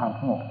มีความ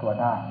สงบตัว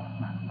ได้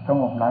ส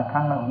งบหลายค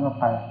รั้งแล้วเมื่อ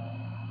ไป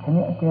ที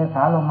นี้เจส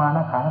าลงมาน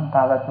ะขาทันต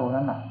าตะโจ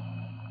นั้นน่ะ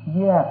แ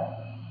ยก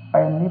เ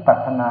ป็นวิปัส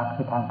สนาคื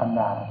อทางปัญญ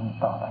า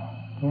ต่อไป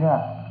ทีแรก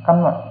กำ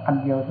หนดอัน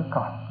เดียวซะ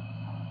ก่อน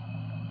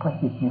เพื่อ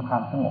จิตมีควา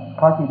มสงบ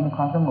พอจิตมีค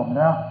วามสงบแ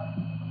ล้ว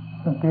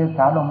ซึ่งเจส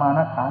าลงมาน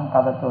ะขาทันตา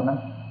ตะโจนั้น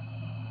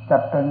จะ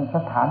เป็นส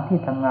ถานที่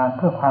ทำงานเ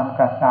พื่อความก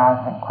ระจาย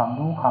แห่งความ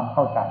รู้ความเ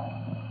ข้าใจ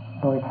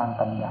โดยทาง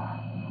ปัญญา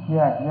แย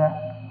กแยะ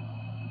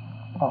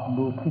ออก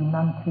ดูชิ้น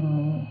นั้นชิ้น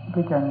นี้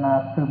พิจารณา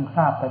ซึมซ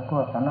าบไปทั่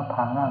วสารพ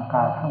างร่างก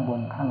ายข้างบ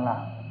นข้างล่า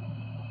ง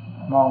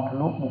มองทะ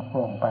ลุบุโป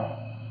ร่งไป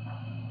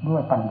ด้ว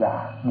ยปัญญา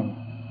นี่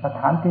สถ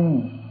านที่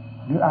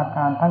หรืออาก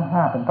ารทั้งห้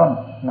าเป็นต้น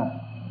นั่น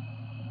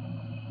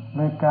เล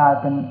ยกลาย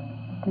เป็น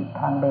ทิศ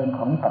ทางเดินข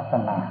องวิปัสส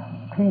นา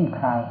ที่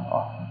คลายอ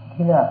อก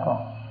ที่แรกก็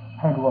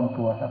ให้รวม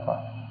ตัวซะก่อ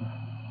น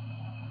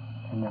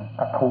อย่าง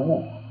กระทู้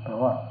แปล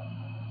ว่า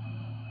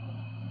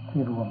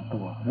ที่รวมตั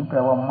วหรือแปล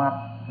ว่ามัด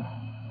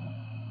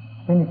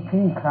เป็นอีก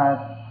ที่คลาย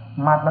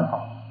มัดมันอ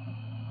อก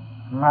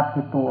มัดคื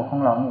อตัวของ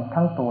เรานี่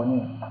ทั้งตัว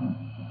นี่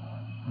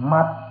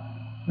มัด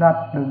รัด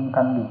ดึง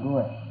กันอยู่ด้ว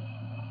ย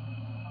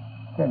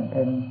เส้นเ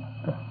อ็น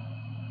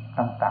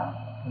ต่าง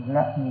ๆแล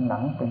ะมีหนั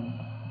งเป็น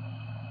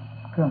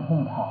เครื่องหุ้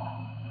มห่อ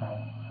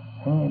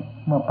ทีนี้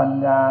เมื่อปัญ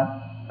ญา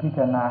พิจ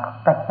ารณา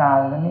กระจาย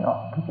แล้วนี่ออก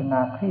พิจารณา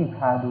คลี่ค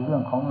ลายดูเรื่อ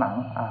งของหนัง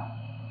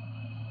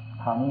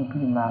คราวนี้พิ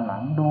จารณาหนั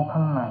งดูข้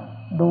างใน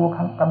ดู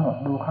ข้างกำหนด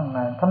ดูข้างใน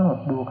กำหนด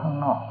ดูข้าง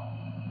นอก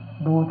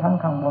ดูทั้ง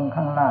ข้างบน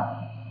ข้างล่าง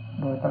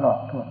โดยตลอด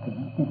ทั่วถึง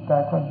จิตใจ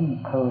ก็ยิ่ง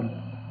เพลิน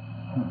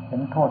เห็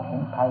นโทษเห็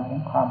นภัยเห็น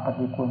ความป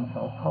ฏิกูลโส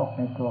โครกใ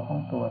นตัวของ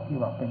ตัวที่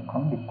ว่าเป็นขอ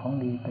งดิบของ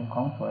ดีเป็นข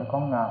องสวยขอ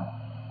งงาม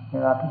เว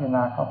ลาพิจารณ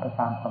าเข้าไป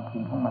ตามความจริ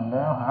งของมันแ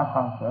ล้วหาคว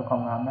ามสวยควา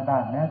มงามไม่ได้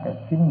แม้แต่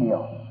ชิ้นเดียว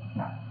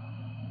นะ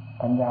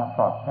ปัญญาส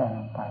อดแทรกล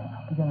งไป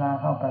พิจารณา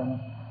เข้าไป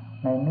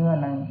ในเนื้อ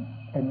ใน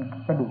เป็น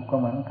กระดูกก็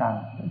เหมือนกัน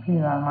พิจ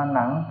ารณามาห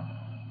นัง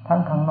ทั้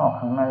งข้างนอก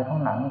ข้างในของ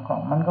หนังก็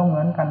มันก็เห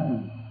มือนกันอี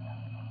ก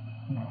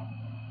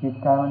จิต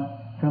ใจมัน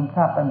ซึมซ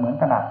าบไปเหมือน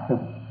กระดาษซึ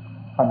ม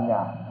ปัญญ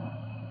า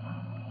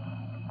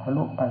ทะ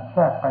ลุไปแท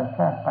รกไปแท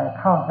รกไป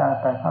เข้าใจ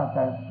ไปเข้าใจ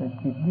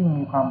จิตยิ่ง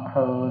มีความเพ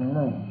ลินเล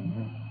ย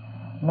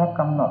และ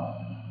กำหนด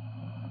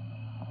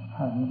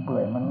มันเปื่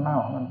อยมันเน่า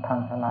มันพัง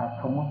ทลาย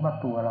สมมติว่า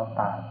ตัวเรา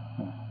ตาย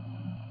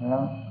แล้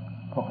ว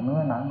พวกเนื้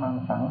อหนังมัง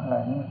สังอะไร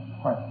นี่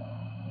ค่อย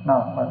เน่า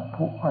ค่อย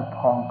ผุค่อยพ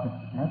องขึ้น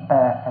แล้วแต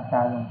กกระจ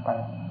ายลงไป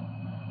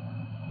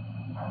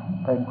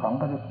เป็นของ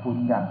ปฏิกูล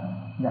อย่าง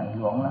ใหญ่ห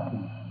ลวงแล้วที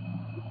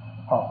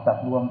ออกจาก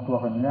รวมตัว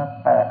กันแล้ว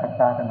แตกกระ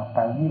จายกันออกไป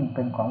ยิ่งเ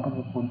ป็นของป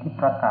ฏิกูลที่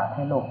ประกาศใ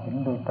ห้โลกเห็น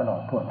โดยตลอ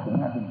ดทั่วถึง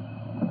นะที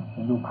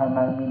อยู่ภายใน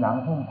มีหนัง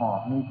หุ้มห่อ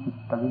มีจิ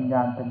ตวิญญ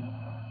าณเป็น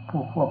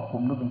ผู้ควบคุ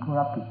มหรือเป็นผู้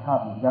รับผิดชอบ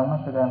อยู่ยังไม่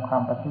แสดงควา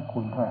มปฏิกู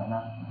ลเท่าไหร่น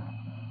ะ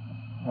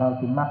เรา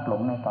จึงมักหล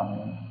งในตอน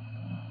นี้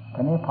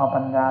ทีนี้พอ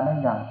ปัญญาได้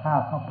อย่างทรา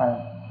บเข้าไป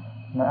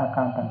ในอาก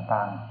ารต่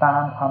างๆตา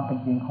มความเป็น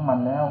จริงของมัน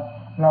แล้ว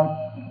เรา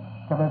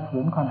จะไปฝื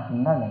นความจริง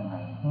ได้อย่างไร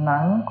หนั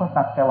งก็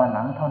สักแต่ว่าห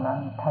นังเท่านั้น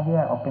ถ้าแย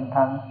กออกเป็นท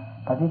าง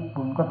ปฏิ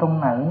กูลก็ตรง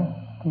ไหน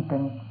ที่เป็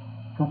น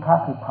สุภาพ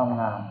คือความ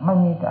งามไม่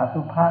มีแต่อ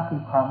สุภาพคื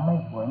อความไม่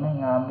สวยไม่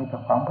งามมีแต่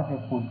ความปฏิ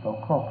กูลโส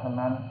โครกเท่า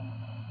นั้น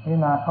เว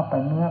ลาเข้าไป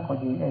เนื้อก็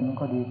ดีเอ็น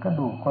ก็ดีกระ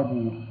ดูกก็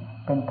ดี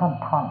เป็น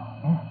ท่อน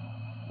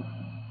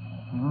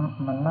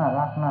ๆมันน่า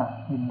รักน่า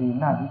ยินดี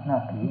น่ายึดน่า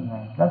ถือยังไง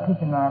แล้วพิ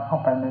จารณาเข้า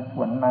ไปใน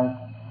ส่วนใน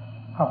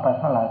เข้าไป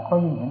เท่าไหร่ก็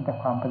ยิ่งเห็นแต่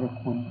ความปฏิ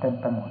กูลเต็ม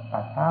ไปหมดป่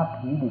าช้า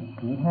ผีดิบ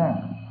ผีแห้ง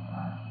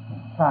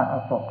ซากอ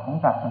ศพของ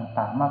สัตว์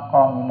ต่างๆมาก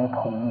องอยู่ใน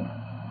ผง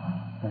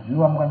ร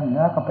วมกันอยู่แ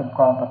ล้วก็เป็นก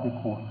องปฏิ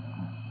กูล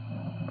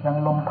เพียง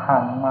ลมผ่า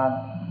นมา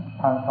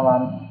ทางทวา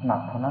รหนั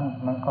กเท่านั้น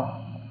มันก็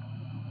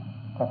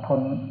จะทน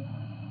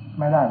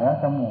ไม่ได้แล้ว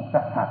จมูกจ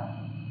ะหัก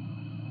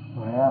อ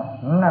ยู่แล้ว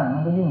นั่นมั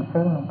นก็ยิ่ง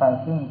ซึ้งไป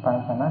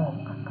จากนั้น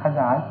ข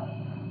ยาย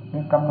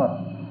นี่กำหนด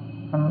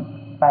มัน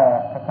แตก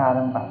กระจายล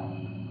งไป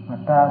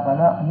แต่ไป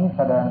แล้วอันนี้แ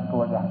สดงตั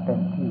วอย่างเต็ม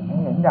ที่ให้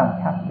เห็นอย่าง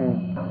ชัดเจน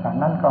จาก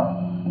นั้นก็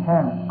แห้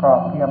งกรอ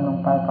บเกรียมลง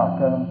ไปกรอบเก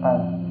รียมลงไป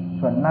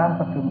ส่วนน้ำ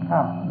ก็ซึมซา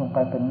บลงไป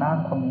เป็นน้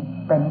ำก็มี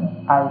เป็น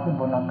ไอขึ้น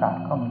บนอากาศ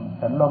ก็มีแ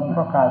ต่ลม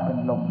ก็กลายเป็น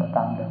ลมไปต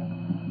ามเดิม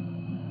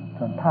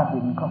ส่วนธาตุดิ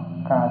นก็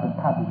กลายเป็น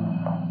ธาตุดินลง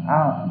ไป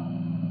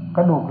ก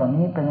ระดูกเหล่า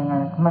นี้เป็นยังไง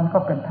มันก็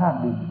เป็นธาตุ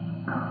ดิน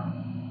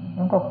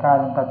มันก็กลาย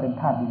ลงไปเป็น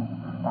ธาตุดิน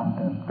ตามเ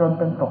ดิมจนเ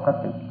ป็นปก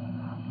ติ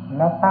แ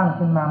ล้วตั้ง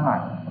ขึ้นมาใหม่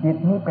จิต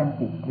นี้เป็น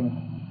จิตจริง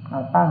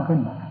ตั้งขึ้น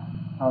มา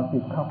เอาจิ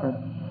ตเข้าไป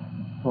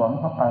สวม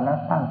เข้าไปแล้ว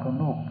สร้างตัว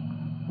ลูก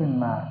ขึ้น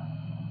มา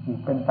อีก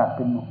เป็นสัตว์เ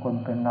ป็นบุคคล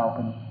เป็นเราเ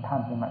ป็นท่า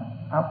นเป็นมัน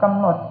เอากำ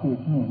หนดจิต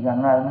นี่อย่าง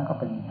ไรนั่นก็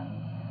เป็นอย่าง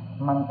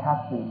มันชัด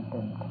เจนเต็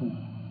มที่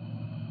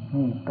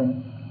นี่เป็น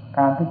ก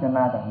ารพิจารณ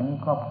าอย่างนี้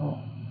ก็พูด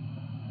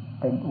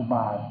เป็นอุบ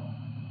าย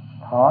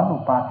ถอนอุ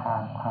ปาทา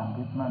นความ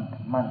ยึดมั่นถื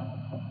อมั่น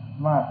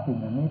ว่าสิ่ง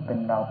เหล่านี้เป็น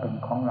เราเป็น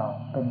ของเรา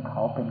เป็นเข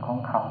าเป็นของ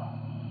เขา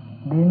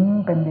ดิน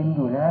เป็นดินอ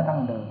ยู่แล้วดั้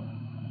งเดิม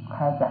ใค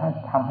รจะให้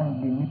ทำให้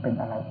ดินนี้เป็น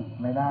อะไรอีก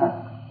ไม่ได้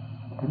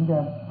ถึงจะ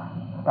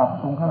ปรับ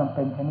ปรุงให้มันเ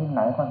ป็นชนิดไห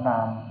นก็ตา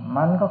ม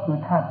มันก็คือ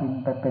ธาตุดิน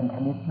ไปเป็นช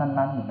นิด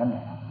นั้นๆอยู่นั่นแหล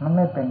ะมันไ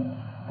ม่เป็น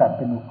แต่เ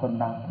ป็นบุคคล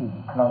ดังที่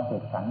เราเส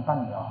กสรรปั้น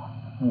ยอ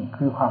นี่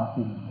คือความจ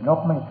ริงลบ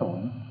ไม่สูญ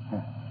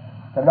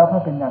แต่เราให้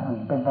เป็นอย่างอื่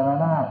นเป็นไปไม่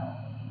ได้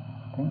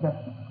ถึงจะ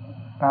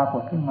ปราก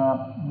ฏขึ้นมา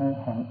ใน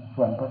แห่ง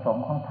ส่วนผสม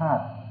ของธา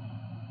ตุ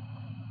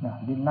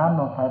ดินน้ำ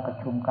ลมไฟประ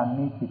ชุมกัน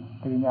มีจิต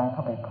วิญญาณเข้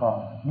าไปครอง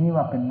นี่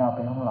ว่าเป็นเราเ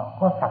ป็นของเรา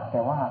ก็สักแต่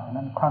ว่า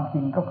นั้นความจ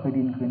ริงก็คือ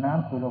ดินคือน้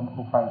ำคือลมคื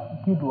อไฟ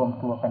ที่รวม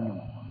ตัวกันอยู่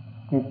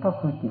จิตก็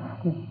คือจิต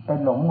ที่ไป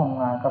หลงงม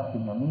งายกับสิ่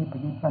งเหล่านี้ไป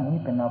ยึดว่านี้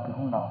เป็นเราเป็นข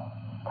องเรา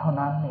เท่า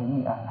นั้นไม่มี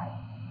อะไร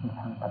มี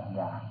ทางปัญ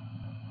ญา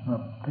เมื่อ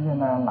พิจา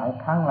รณาหลาย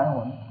ครั้งหลายห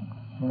น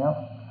แล้ว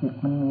จิต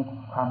มันมี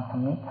ความช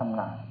ำนิชำ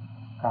นาญ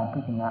การพิ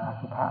จารณาอ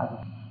สุภะอสุ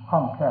ภะคล่อ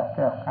งแคล่วแ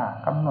ก้วกล้า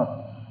กำหนด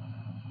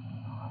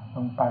ล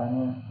งไป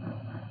นี่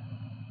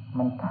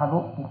มันทะลุ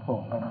อุโส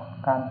งไป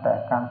การแตก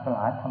การสล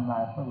ายทำลา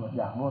ยก็อ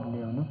ย่างรวดเ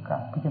ร็วหรือกา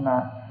รพิจารณา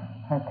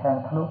ให้แทง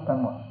ทะลุไป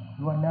หมด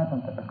ล้วนแล้วตั้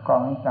งแต่เป็นกอ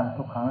งนิจัง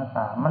ทุกขังอนัตต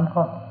ามัน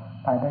ก็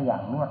ไปได้อย่า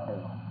งรวดเร็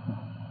ว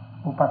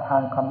อุปทา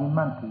นความยึด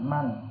มั่นถือ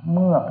มั่นเ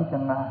มื่อพิจา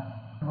รณา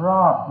ร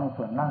อบใน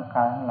ส่วนร่างก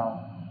ายของเรา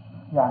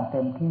อย่างเ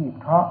ต็มที่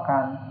เพราะกา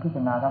รพิจ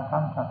ารณา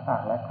ทั้งสั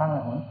กๆและครั้ง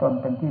หนจน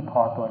เป็นที่พ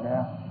อตัวแล้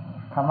ว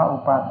คำว่าอุ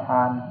ปท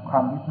านควา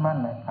มยึดมั่น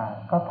ในกาย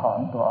ก็ถอน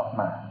ตัวออก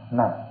มา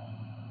นั่น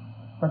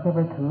ก็จะไป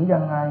ถือยั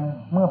งไง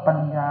เมื่อปัญ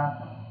ญา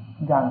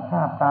อย่างทร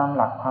าบตาม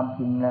หลักความ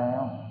จริงแล้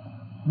ว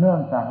เนื่อง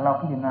จากเรา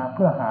พิจารณาเ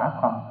พื่อหา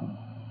ความจริง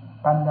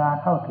ปัญญา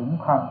เข้าถึง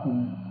ความจริง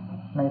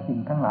ในสิ่ง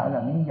ทั้งหลายเหล่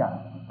านี้อย่าง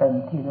เต็ม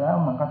ที่แล้ว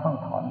มันก็ต้อง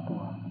ถอนตั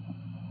ว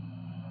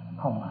เ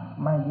ข้ามา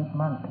ไม่ยึด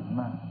มั่นถือ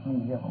มั่นนี่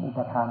เรียกว่าอุป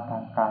ทานทา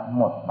งกาย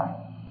หมดไป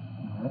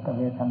แล้วแต่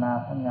เวทนา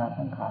สัญญา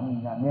สังขารวิญ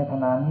ญาณเวท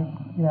นานี้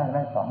แยกไ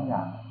ด้สองอย่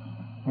าง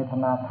เวท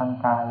นาทาง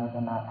กายเวท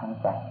นาทาง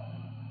ใจ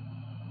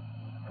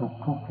สุข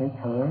ทุกข์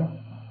เฉย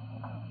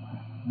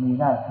ๆมี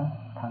ได้ทั้ง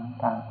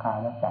ทางกาย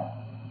และใจ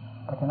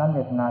เพราะฉะนั้นเว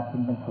ทนาจึ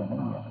งเป็นส่วนละ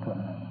เอียดส่วน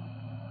หนึ่ง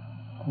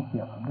ที่เ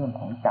กี่ยวกับเรื่อง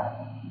ของใจ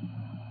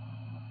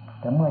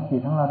แต่เมื่อจิต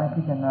ของเราได้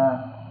พิจารณา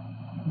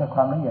ด้วยคว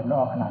ามละเอียดละ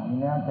ออขนาดนี้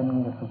แล้วจะมี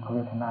สุขเว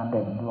ทนาเ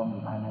ด่นรวมอ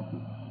ยู่ภายในจิ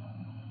ต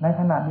ใน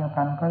ขณะเดียว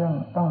กันก็ยัง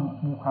ต้อง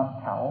มีความ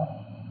เฉา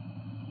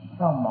เศ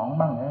ร้าหมอง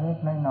บ้างเล็ก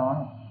ๆน้อย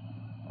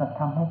ๆจะ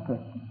ทำให้เกิ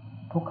ด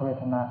ทุกขเว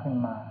ทนาขึ้น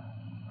มา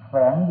แฝ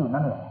งอยู่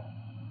นั่นแหละ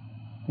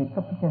จิตก็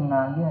พิจารณา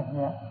แยกแย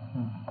ะ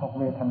พวก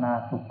เวทนา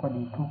สุขก็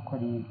ดีทุกข์ก็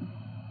ดี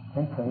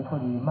เฉยๆก็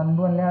ดีมัน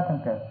ล้วนแล้วตั้ง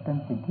แต่เป็น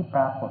สิ่งที่ป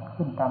รากฏ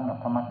ขึ้นตามหลัก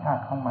ธรรมชา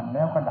ติของมันแ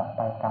ล้วก็ดับไ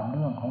ปตามเ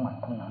รื่องของมัน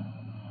เท่านั้น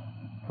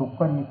สุข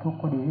ก็ดีทุกข์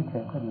ก็ดีเฉ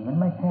ยๆก็ดีมัน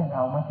ไม่ใช่เร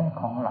าไม่ใช่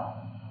ของเรา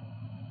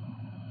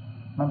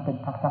มันเป็น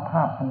สภ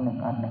าพอันหนึ่ง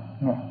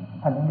เนี่ย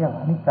อันนี้เรียกว่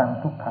าอนิจจัง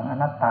ทุกขังอ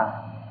นัตตา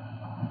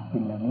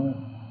สิ่งเหล่านี้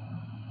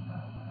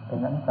เป็น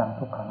อนิจจัง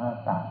ทุกขังอนั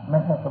ตตาไม่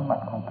ใช่สมบั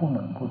ติของผู้ห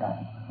นึ่งผู้ใด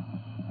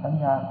สัญ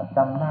ญาจ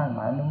ำได้หม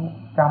ายรู้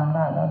จำไ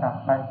ด้แล้วดับ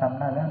ไปจำ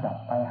ได้แล้วดับ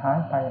ไปหาย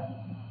ไป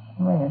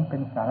ไม่เห็นเป็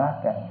นสาระ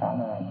แก่นสาร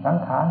อะไรสัง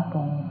ขารป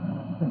รุง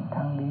ขึ้นท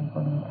างดีก็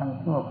ดีทาง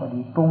ชั่วก็ดี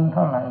ปรุงเ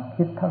ท่าไหร่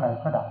คิดเท่าไหร่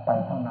ก็ดับไป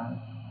เท่านั้น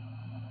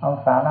เอา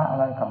สาระอะ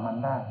ไรกับมัน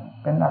ได้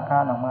เป็นอากา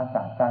รออกมาจ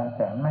ากใจแ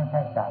ต่ไม่ใ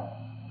ช่ใจ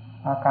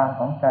อาการข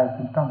องใจ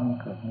จึงต้องมี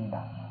เกิดมี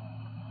ดับ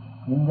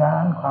วิญญา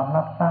ณความ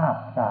รับทราบ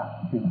จาก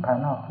สิ่งภาย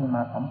นอกที่ม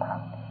าสัมผัส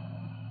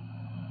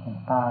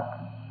ตา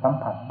สัม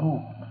ผัสรู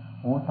ป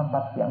หูสัมผั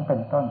สเสียงเป็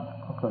นต้น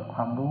ก็เกิดคว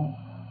ามรู้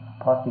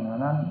พอสิ่งเหล่า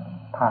นั้น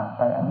ผ่านไ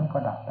ปอันนี้ก็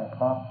ดับไปเพ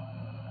ราะ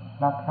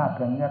รับทราบเ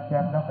พียงแย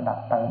บๆแล้วก็ดับ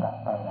ไป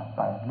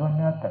ล้วนเ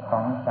นื้อแต่ขอ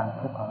งอนิจจัง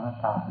ทุกขังอนัต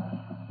ตา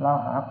เรา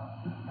หา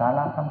สาร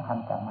ะสำคัญ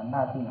จากมันไ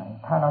ด้ที่ไหน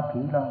ถ้าเราถื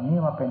อเรื่องนี้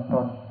ว่าเป็นต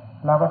น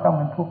เราก็ต้องเ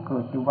ป็นทุกข์เกิ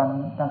ดอยู่วัน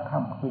ยังค่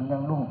ำคืนยั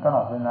งรุ่งตล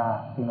อดเวลา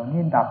สิ่งเหล่า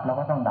นี้ดับเรา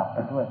ก็ต้องดับไป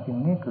ด้วยสิ่ง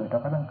นี้เกิดเรา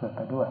ก็ต้องเกิดไ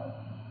ปด้วย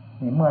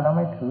นี่เมื่อเราไ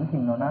ม่ถือสิ่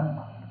งเหล่านั้น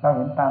เราเ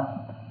ห็นตาม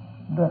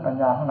ด้วยปัญ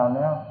ญาของเราแ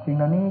ล้วสิ่งเ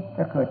หล่านี้จ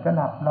ะเกิดจะ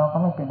ดับเราก็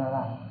ไม่เป็นอะไร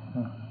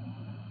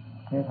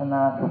เวทน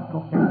าทุ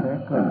กข์เฉย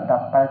ๆเกิดดั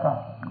บไป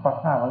ก็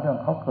ทราบว่าเรื่อง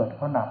เขาเกิดเ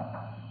ขาดับ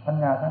สัญ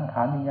ญาสังข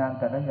ารวิญญาณ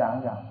แต่ละอย่าง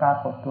ปรา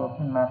กฏตัว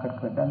ขึ้นมา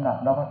เกิดดับ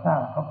เราก็ทราบ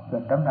เขาเกิ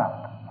ดดับ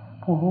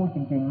ผู้รู้จ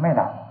ริงๆไม่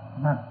ดับ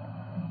นั่น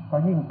พอ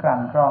ยิ่งกลั่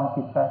นกรอง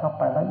จิตใจเข้า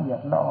ไปละเอียด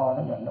ละออ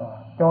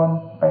จน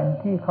เป็น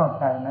ที่เข้า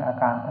ใจในอา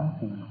การทั้ง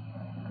สี่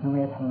คือเว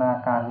ทนา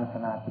กายเวท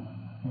นาจิต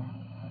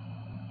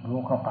รู้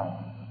เข้าไป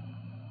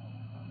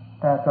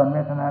แต่ส่วนเว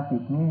ทนาจิ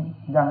ตนี้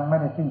ยังไม่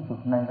ได้สิ้นสุด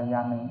ในระยะ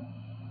นี้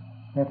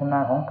เวทนา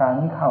ของกาย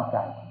นี้เข้าใจ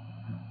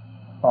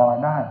ปล่อย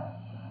ได้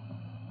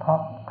เพราะ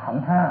ขัน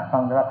ธ์ห้าฟั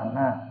งว่าขันธ์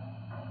ห้า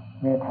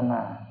เวทนา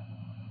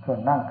ส่วน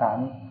ร่างกาย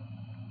นี้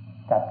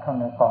จัดเข้า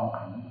ในกอง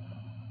ขันธ์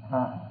ห้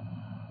า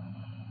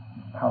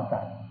เข้าใจ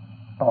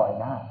ปล่อย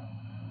ได้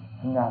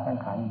สัญญาสัง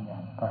ขารวิญญา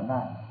ณต่อได้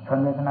ส่วน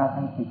เวทนาท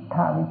างจิต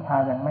ถ้าวิชา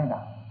ยังไม่ดั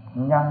บ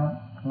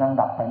ยัง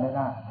ดับไปไม่ไ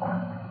ด้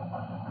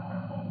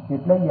จิ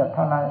ตละเอียดเ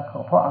ท่าไร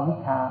เพราะอวิช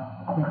ชา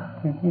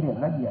คือกิเลส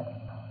ละเอียด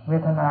เว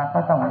ทนาก็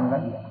ต้องมีล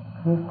ะเอียด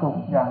คือสุข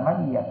อย่างละ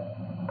เอียด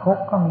ทุก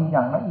ข์ก็มีอย่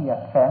างละเอียด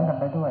แฝงกัน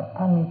ไปด้วย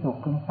ถ้ามีสุข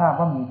พึงทราบ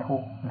ว่ามีทุ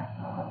กข์นะ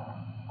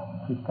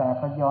จิตใจ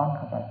ก็ย้อนเ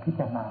ข้าไปพิจ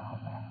ารณาเข้า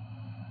ไป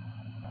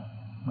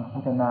เมื่อพิ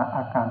จารณาอ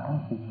าการทั้ง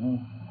สี่นี้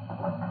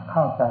เ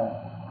ข้าใจ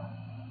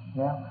แ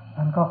ล้ว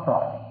มันก็ปล่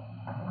อย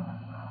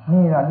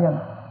นี่แหละเ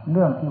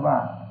รื่องที่ว่า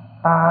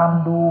ตาม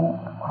ดู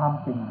ความ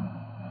จริง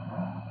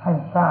ให้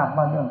ทราบ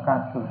ว่าเรื่องกา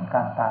รเกิดก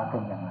ารตายเป็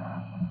นอย่างไร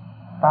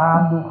ตาม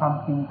ดูความ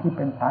จริงที่เ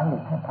ป็นสาเห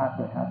ตุให้พาเ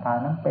กิดพาตาย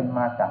นั้นเป็นม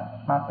าจ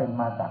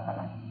ากอะไ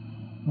ร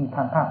มีท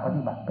างภาคป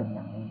ฏิบัติเป็นอ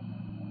ย่างนี้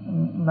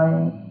ใน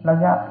ระ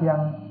ยะเพียง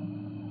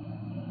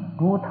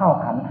รู้เท่า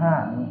ขันธ์ห้า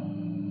นี้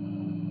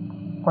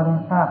ก็ได้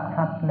ทราบ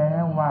ชัดแล้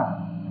วว่า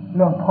เ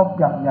รื่องพบ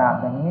หยาบ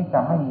ๆอย่างนี้จะ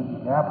ไม่มีอี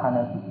กแล้วภายใน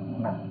จิต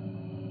นั้น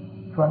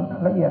ส่วน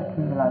ละเอียด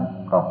คืออะไร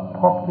ก็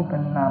พบที่เป็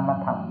นนาม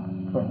ธรรม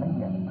ส่วนละเ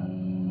อียด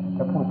จ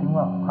ะพูดถึง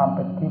ว่าความเ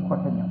ป็นทิพย์ก็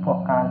เป็นอย่างพวก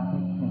กายทิ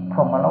พย์พ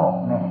รหมโลก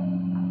เนี่ย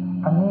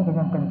อันนี้ก็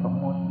ยังเป็นสม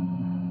มติ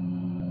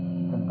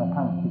จนกระ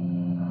ทั่งจิต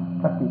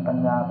สติปัญ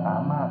ญาสา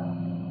มารถ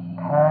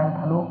แทงท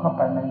ะลุเข้าไ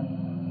ปใน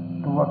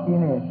ตัวกิ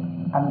เลส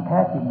อันแท้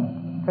จริง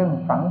ซึ่ง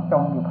ฝังจ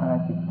มอยู่ภายใน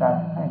จิตใจ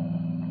ให้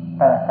แ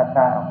ตกกระจ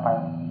ายออกไป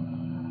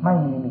ไม่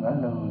มีเหลือ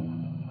เลย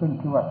ขึ้น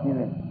ที่ว่ากิเ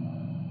ลส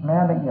แม้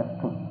ละเอียด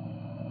สุด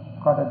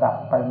ก็จะดับ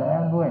ไปแล้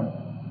วด้วย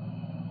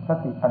ส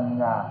ติปัญ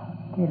ญา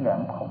ที่แหล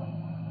มคม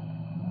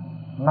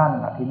นั่น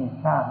แหละที่นี่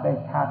ทราบได้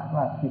ชัด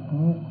ว่าจิต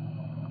นี้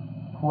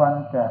ควร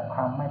แก่คว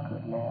ามไม่เกิ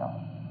ดแล้ว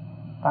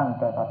ตั้งแ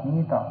ต่บัดนี้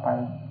ต่อไป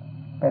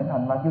เป็นอั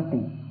นว่ายุ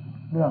ติ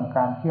เรื่องก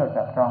ารเที่ยว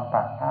จับจองป่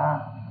าช้า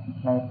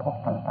ในภพ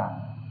ต่าง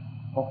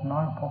ๆภพน้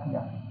อยภพให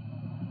ญ่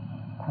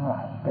ทั้งหล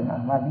ายเป็นอั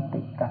นว่ายุ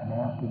ติกันแ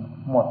ล้วจึง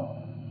หมด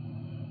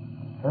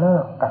เลิ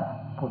กกัน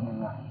พูด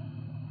ง่าย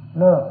ๆ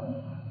เลิก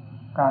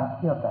การเ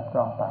ที่ยวจับจ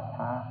องป่า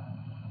ช้า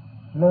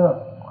เลิก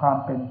ความ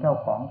เป็นเจ้า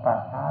ของป่า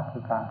ช้าคื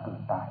อการเกิ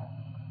ดตาย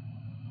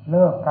เ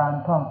ลิกการ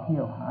ท่องเที่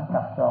ยวหา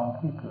จับจอง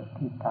ที่เกิด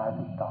ที่ตาย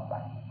อีกต่อไป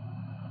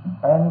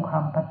เป็นควา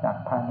มประจัก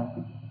ษ์ภายใน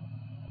จิต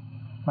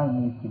ไม่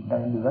มีสิ่งใด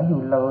เหลืออ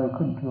ยู่เลย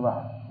ขึ้นคือว่า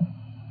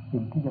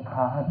สิ่งที่จะพ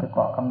าให้ไป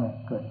ก่อกำเนิด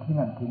เกิดที่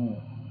นั่นที่นี่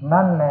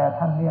นั่นแหละ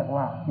ท่านเรียก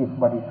ว่าจิต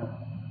บริสุทธิ์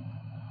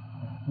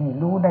นี่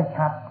รู้ได้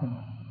ชัดที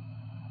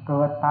เ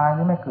กิดตายห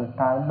รือไม่เกิด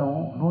ตาย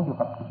รู้อยู่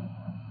กับจิต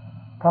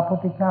พระพุท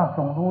ธเจ้าท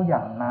รงรู้อย่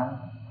างนั้น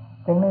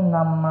จึงได้น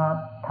ำมา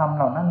ทำเ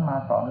หล่านั้นมา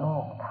สอนโล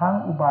กทั้ง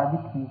อุบายวิ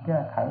ธีแก้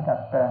ไขดัด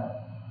แปลง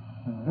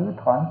หรือ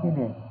ถอนกิเล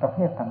สประเภ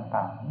ท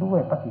ต่างๆด้วย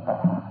ปฏิป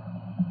ทา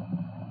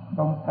ท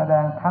รงแสด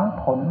งทั้ง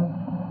ผล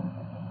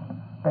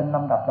เป็นล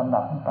ำดับ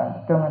ขึ้นไป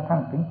จนกระทั่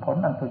งถึงผล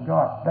อันสุดย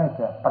อดได้แ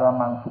ก่ปร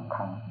มังสุข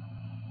ขัง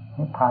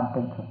นิพพานเป็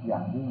นสุขอย่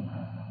างยิ่ง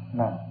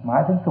นั่นหมา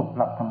ยถึงสุข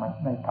หลักธรรม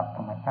ในหลักธ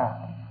รรมชาติ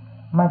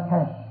ไม่ใช่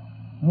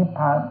นิพพ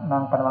านนา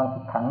งปรมังสุ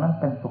ขขังนั้น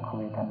เป็นสุข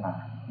เวทนา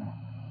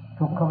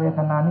สุขเวท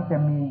นานี้จะ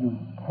มีอยู่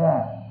แค่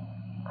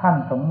ขั้น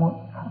สมมุ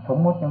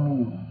ติยังมี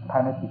อยู่ภา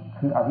ยในจิต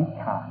คืออวิช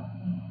ชา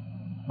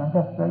มันจ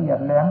ะละเอียด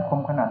แหลมคม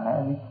ขนาดไหน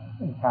อ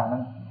วิชชานั้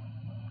น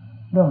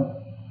เรื่อง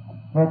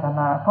เวทน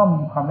าก็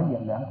มีความละเอีย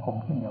ดแหลมคม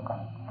เช่นเดียวกัน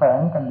แฝ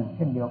งกันอยู่เ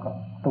ช่นเดียวกับ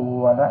ตัว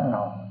และเง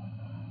า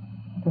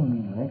ซึ่งมี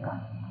อยู่ด้วยกัน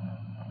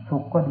สุ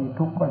ขก็ดี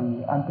ทุกข์ก็ดี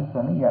อันเป็นส่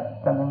วนละเอียด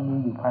จะยังมี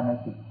อยู่ภายใน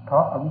จิตเพรา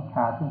ะอวิชช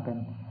าซึ่งเป็น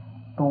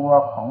ตัว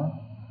ของ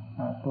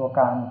ตัวก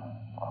าร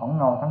ของ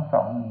เงาทั้งส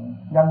องนี้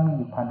ยังมีอ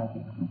ยู่ภายใน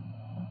จิต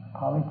พ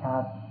อวิชา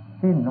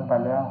สิ้นลงไป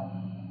แล้ว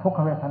ทุกข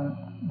เ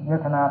ว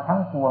ทนาทั้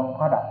งปวง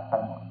ก็ดับไป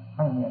หมดไ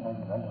ม่มีอะไรเ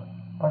หลือเลย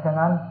เพราะฉะ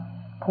นั้น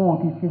ผู้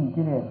ที่สิ้น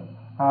กิเลส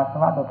อาส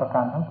วะโดยประก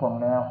ารทั้งปวง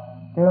แล้ว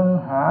จึง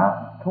หา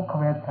ทุกข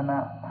เวทนา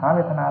หาเว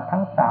ทนาทั้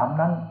งสาม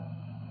นั้น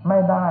ไม่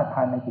ได้ภ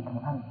ายในจิตขอ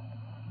งท่าน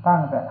ตั้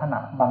งแต่ขณะ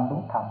บรรลุ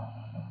ธรรม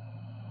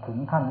ถึง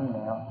ท่านนี้แ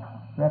ล้ว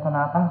เวทน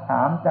าทั้งส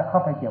ามจะเข้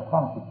าไปเกี่ยวข้อ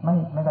งจิตไ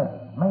ม่ได้เล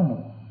ยไม่มี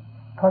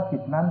เพราะจิ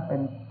ตนั้นเป็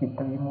นจิต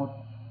วิมุตติ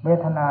เว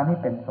ทนานี่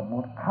เป็นสมมุ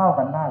ติเข้า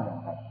กันได้อย่าง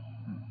ไร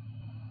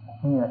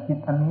นี่จิต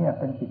อันนี้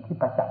เป็นจิตที่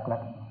ประจักษ์แล้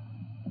ว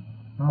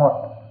หมด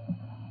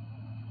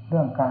เ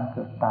รื่องการเ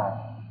กิดตาย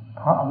เ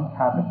พราะอวิชช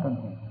าเป็นต้น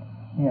เหตุ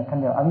เนี่ยท่าน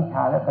เรียกอวิชช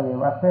าและตะเว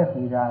วะเส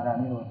สีรารา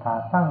นิโรธา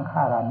สร้างฆ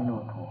ารานิโร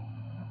โธ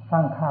สร้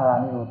างฆารา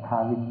นิโรธา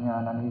วิญญา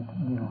ณา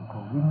นิโรโธ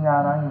วิญญา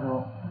ณานิโร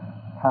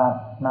ธา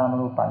นาม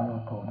รูปานิโร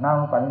โธนาม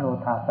รูปานิโร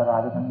ธาสลาย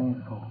นิโร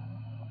โธ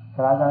ส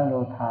ลายนิโร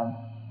ธา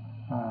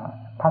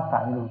ภัสสา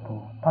นิโรโธ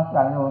ภัสส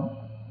านิโร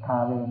ธา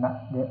เวนะ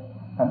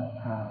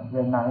เว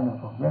นานิโร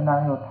โธเวนา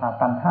นิโรธา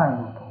ตัณหานิ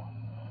โรโธ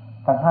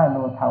ตัณหานิโร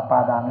ธาปา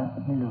ดา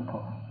นิโรโธ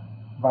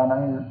วานา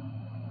นิ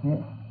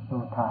โร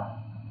ธา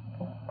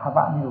ภว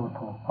ะนิโรโธ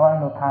เพราะนิ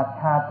โรธา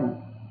ชาติ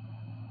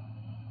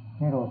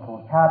นิโรโธ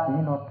ชาติ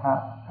นิโรธา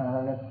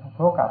โส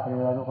กะเปร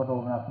โลกโด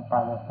นาสุปา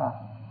ยาสะ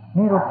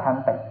นิโรธัน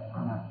ติ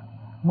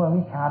เมื่อ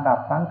วิชาดับ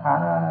สังขาร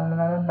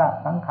ดับ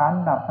สังขาร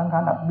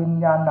ดับวิญ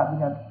ญาณดับวิญ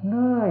ญาณเ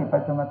รื่อยไป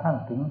จนกระทั่ง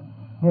ถึง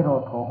นิโร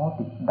โธโห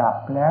ติดับ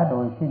แล้วโด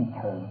ยสิ้นเ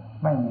ชิง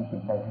ไม่มีสิ่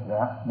งใดเหลื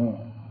อนี่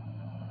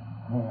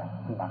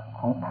หลัก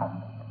ของธรรม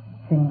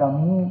สิ่งเหล่า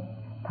นี้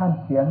ท่าน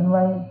เขียนไ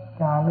ว้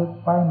จารึก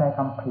ไว้ใน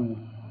คัมภีร์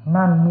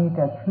นั่นมีแ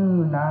ต่ชื่อ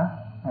นะ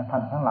ให้ท่า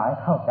นทั้งหลาย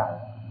เข้าใจ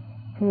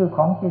ชื่อข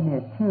องกิเล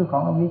สชื่อขอ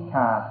งอวิชช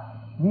า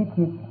วิ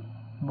ธี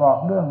บอก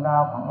เรื่องรา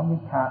วของอวิ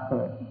ชชาเ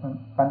กิด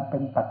มันเป็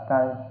นปัจจั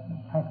ย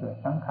ให้เกิด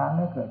สังขารใ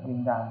ห้เกิดวิญ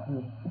ญาณคื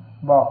อ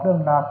บอกเรื่อง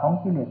ราวของ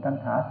กิเลสตัณ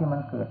หาที่มั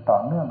นเกิดต่อ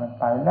เนื่องกัน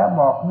ไปและ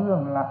บอกเรื่อง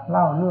เ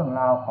ล่าเรื่อง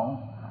ราวของ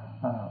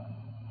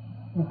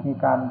วิธี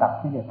การดับ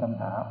กิเลสตัณ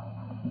หา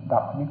ดั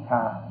บวิชช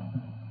า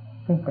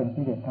ซึ่งเป็น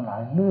กิเลสทั้งหลา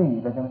ยเรื่อย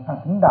ไปจนกระทั่ง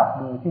ถึงดับ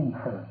โดยสิ้นเ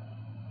ชิง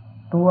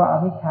ตัวอ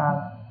วิชชา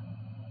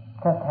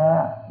แท้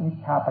ๆวิช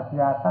ชาปัจจ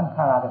ยาสังข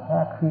าราแท้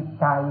ๆคือ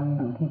ใจอ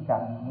ยู่ที่ใจ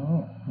นี้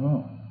นี่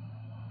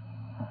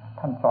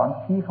ท่านสอน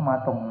ชี้เข้ามา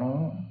ตรงนี้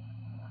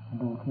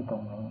ดูที่ตร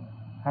งนี้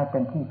ให้เป็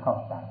นที่เข้า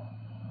ใจ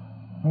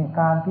มี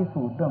การพิ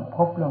สูจน์เรื่องภ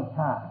พเรื่องช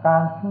าติกา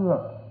รเชื่อ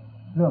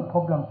เรื่องภ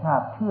พเรื่องชา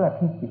ติเชื่อ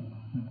ที่จิต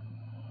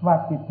ว่า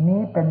จิตนี้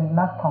เป็น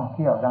นักท่องเ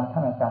ที่ยวดังท่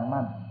านอาจารย์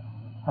มั่น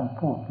ท่าน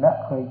พูดและ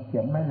เคยเขี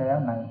ยนไว้แล้ว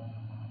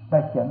ได้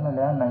เขียนไว้แ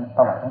ล้วในป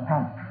ระวัติของท่า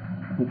น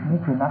จิตนี้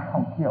คือนักท่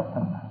องเที่ยวท่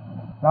าน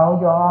เรา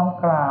ยอม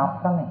กราบ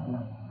สักห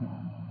น่อย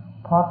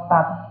พอ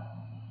ตัด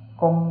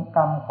กงก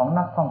รรมของ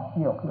นักท่องเ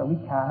ที่ยวคืออวิ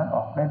ชชานั้นอ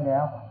อกได้แล้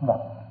วหม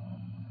ด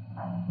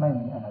ไม่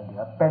มีอะไรเหลื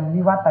อเป็น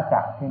วิวัตจั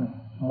กรที่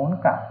หมุน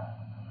กลับ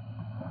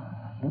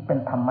หรือเป็น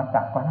ธรรม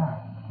จักรก็ได้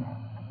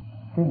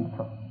สิ้น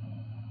สุด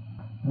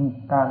มี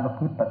การประพ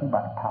ฤติปฏิ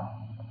บัติธรรม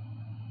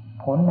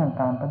ผลใน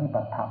การปฏิ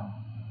บัติธรรม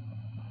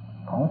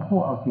ของผู้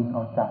เอาจริงเอ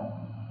าจัง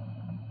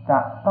จะ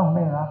ต้องไ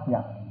ด้รับอย่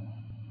าง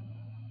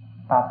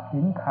ตัดสิ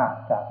นขาด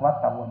จากวั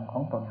ฏวนขอ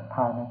งตนภ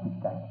ายในจิต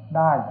ใจไ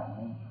ด้อย่าง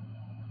นี้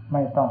ไ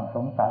ม่ต้องส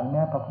งสัยแ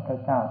ม้พระพุทธ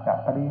เจ้าจะ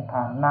ปรินิพพ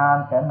านนาน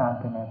แสนนานเ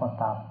พียงไรก็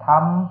ตามท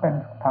ำเป็น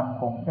ธรรม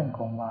คงเส้นค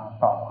งวา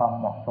ต่อความ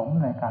เหมาะสม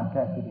ในการแ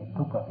ก้กิเลส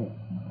ทุกประเภท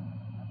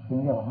จึง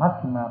เรียกว่ามัช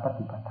ฌิมาป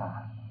ฏิปทา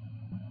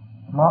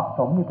เหมาะส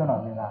มอยู่ตลอ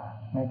ดเวลา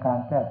ในการ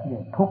แก้กิเล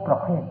สทุกประ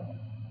เภท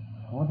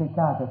พระพุทธเ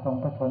จ้าจะทรง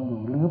ประชนอ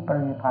ยู่หรือป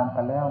รินิพพานไป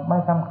แล้วไม่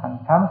สำ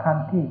คัญ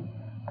ที่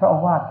พระโอ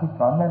วาทที่ส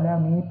อนไว้แล้ว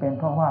นี้เป็น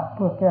เพราะว่าเ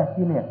พื่อแก้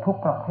กิเลสทุก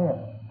ประเภท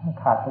ให้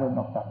ขาดเจริญ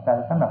ออกจากใจ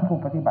สำหรับผู้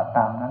ปฏิบัติต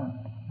ามนั้น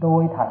โด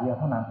ยถ่ายเดียว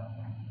เท่านั้น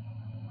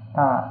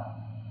ถ้า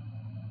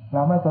เร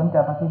าไม่สนใจ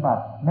ปฏิบั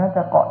ติแม้จ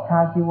ะเกาะชา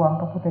จีวร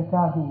พระพุทธเจ้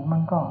าอยู่มั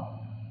นก็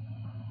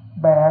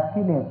แบก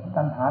กิเลส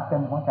ตัณหาเต็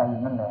มหัวใจอ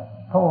ยู่นั่นแหละ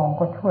พระองค์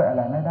ก็ช่วยอะไ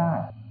รไม่ได้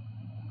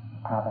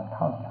พากันเ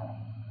ข้าใจ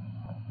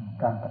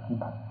การปฏิ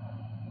บัติ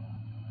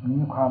มี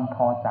ความพ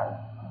อใจ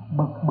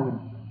บึกบึน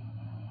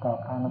ต่อ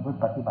การประพฤติ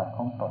ปฏิบัติข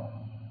องตน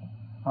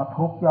เรา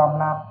ทุกยอม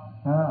รับ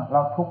เร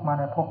าทุกมา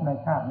ในภพใน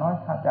ชาติน้อย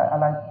ชาติใหญ่อะ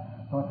ไร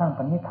จนสร้าง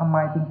ปัจจุบันทำไม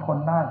จึงทน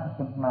ได้จ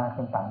นมาจ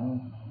นป่านนี้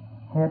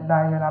เหตุใด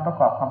เวลาประ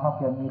กอบความภาคเ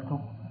พียรมีทุ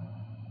กข์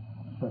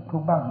เกิดทุ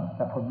กข์บ้างจ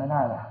ะทนไม่ไ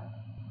ด้ล่ะ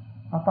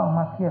เราต้องม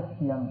าเทียบเ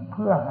ทียงเ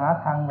พื่อหา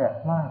ทางแหวก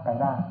ว่ายไป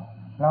ได้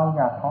เราอ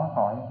ย่าท้อถ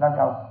อยเราจ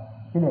ะเอา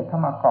กิเลสเข้า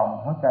มากล่อม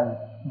หัวใจ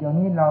เดี๋ยว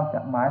นี้เราจะ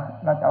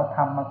เอาธร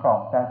รมมากล่อ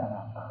มใจต่างห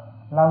าก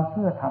เราเ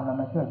ชื่อธรรมเรา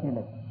ไม่เชื่อกิเล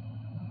ส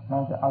เรา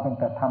จะเอา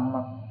แต่ธรรมม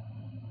า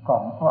กล่อ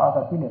มเพราะเอาแ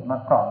ต่กิเลสมา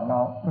กล่อม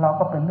เรา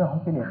ก็เป็นเรื่องขอ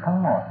งกิเลสทั้ง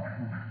หมด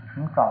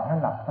มันกล่อมให้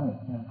หลับสนิท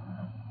นึง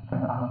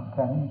เอาแ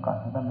ค่นี้ก่อน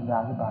ท่านบรรยาย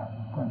อธิบาย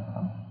เพื่อนค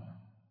รับ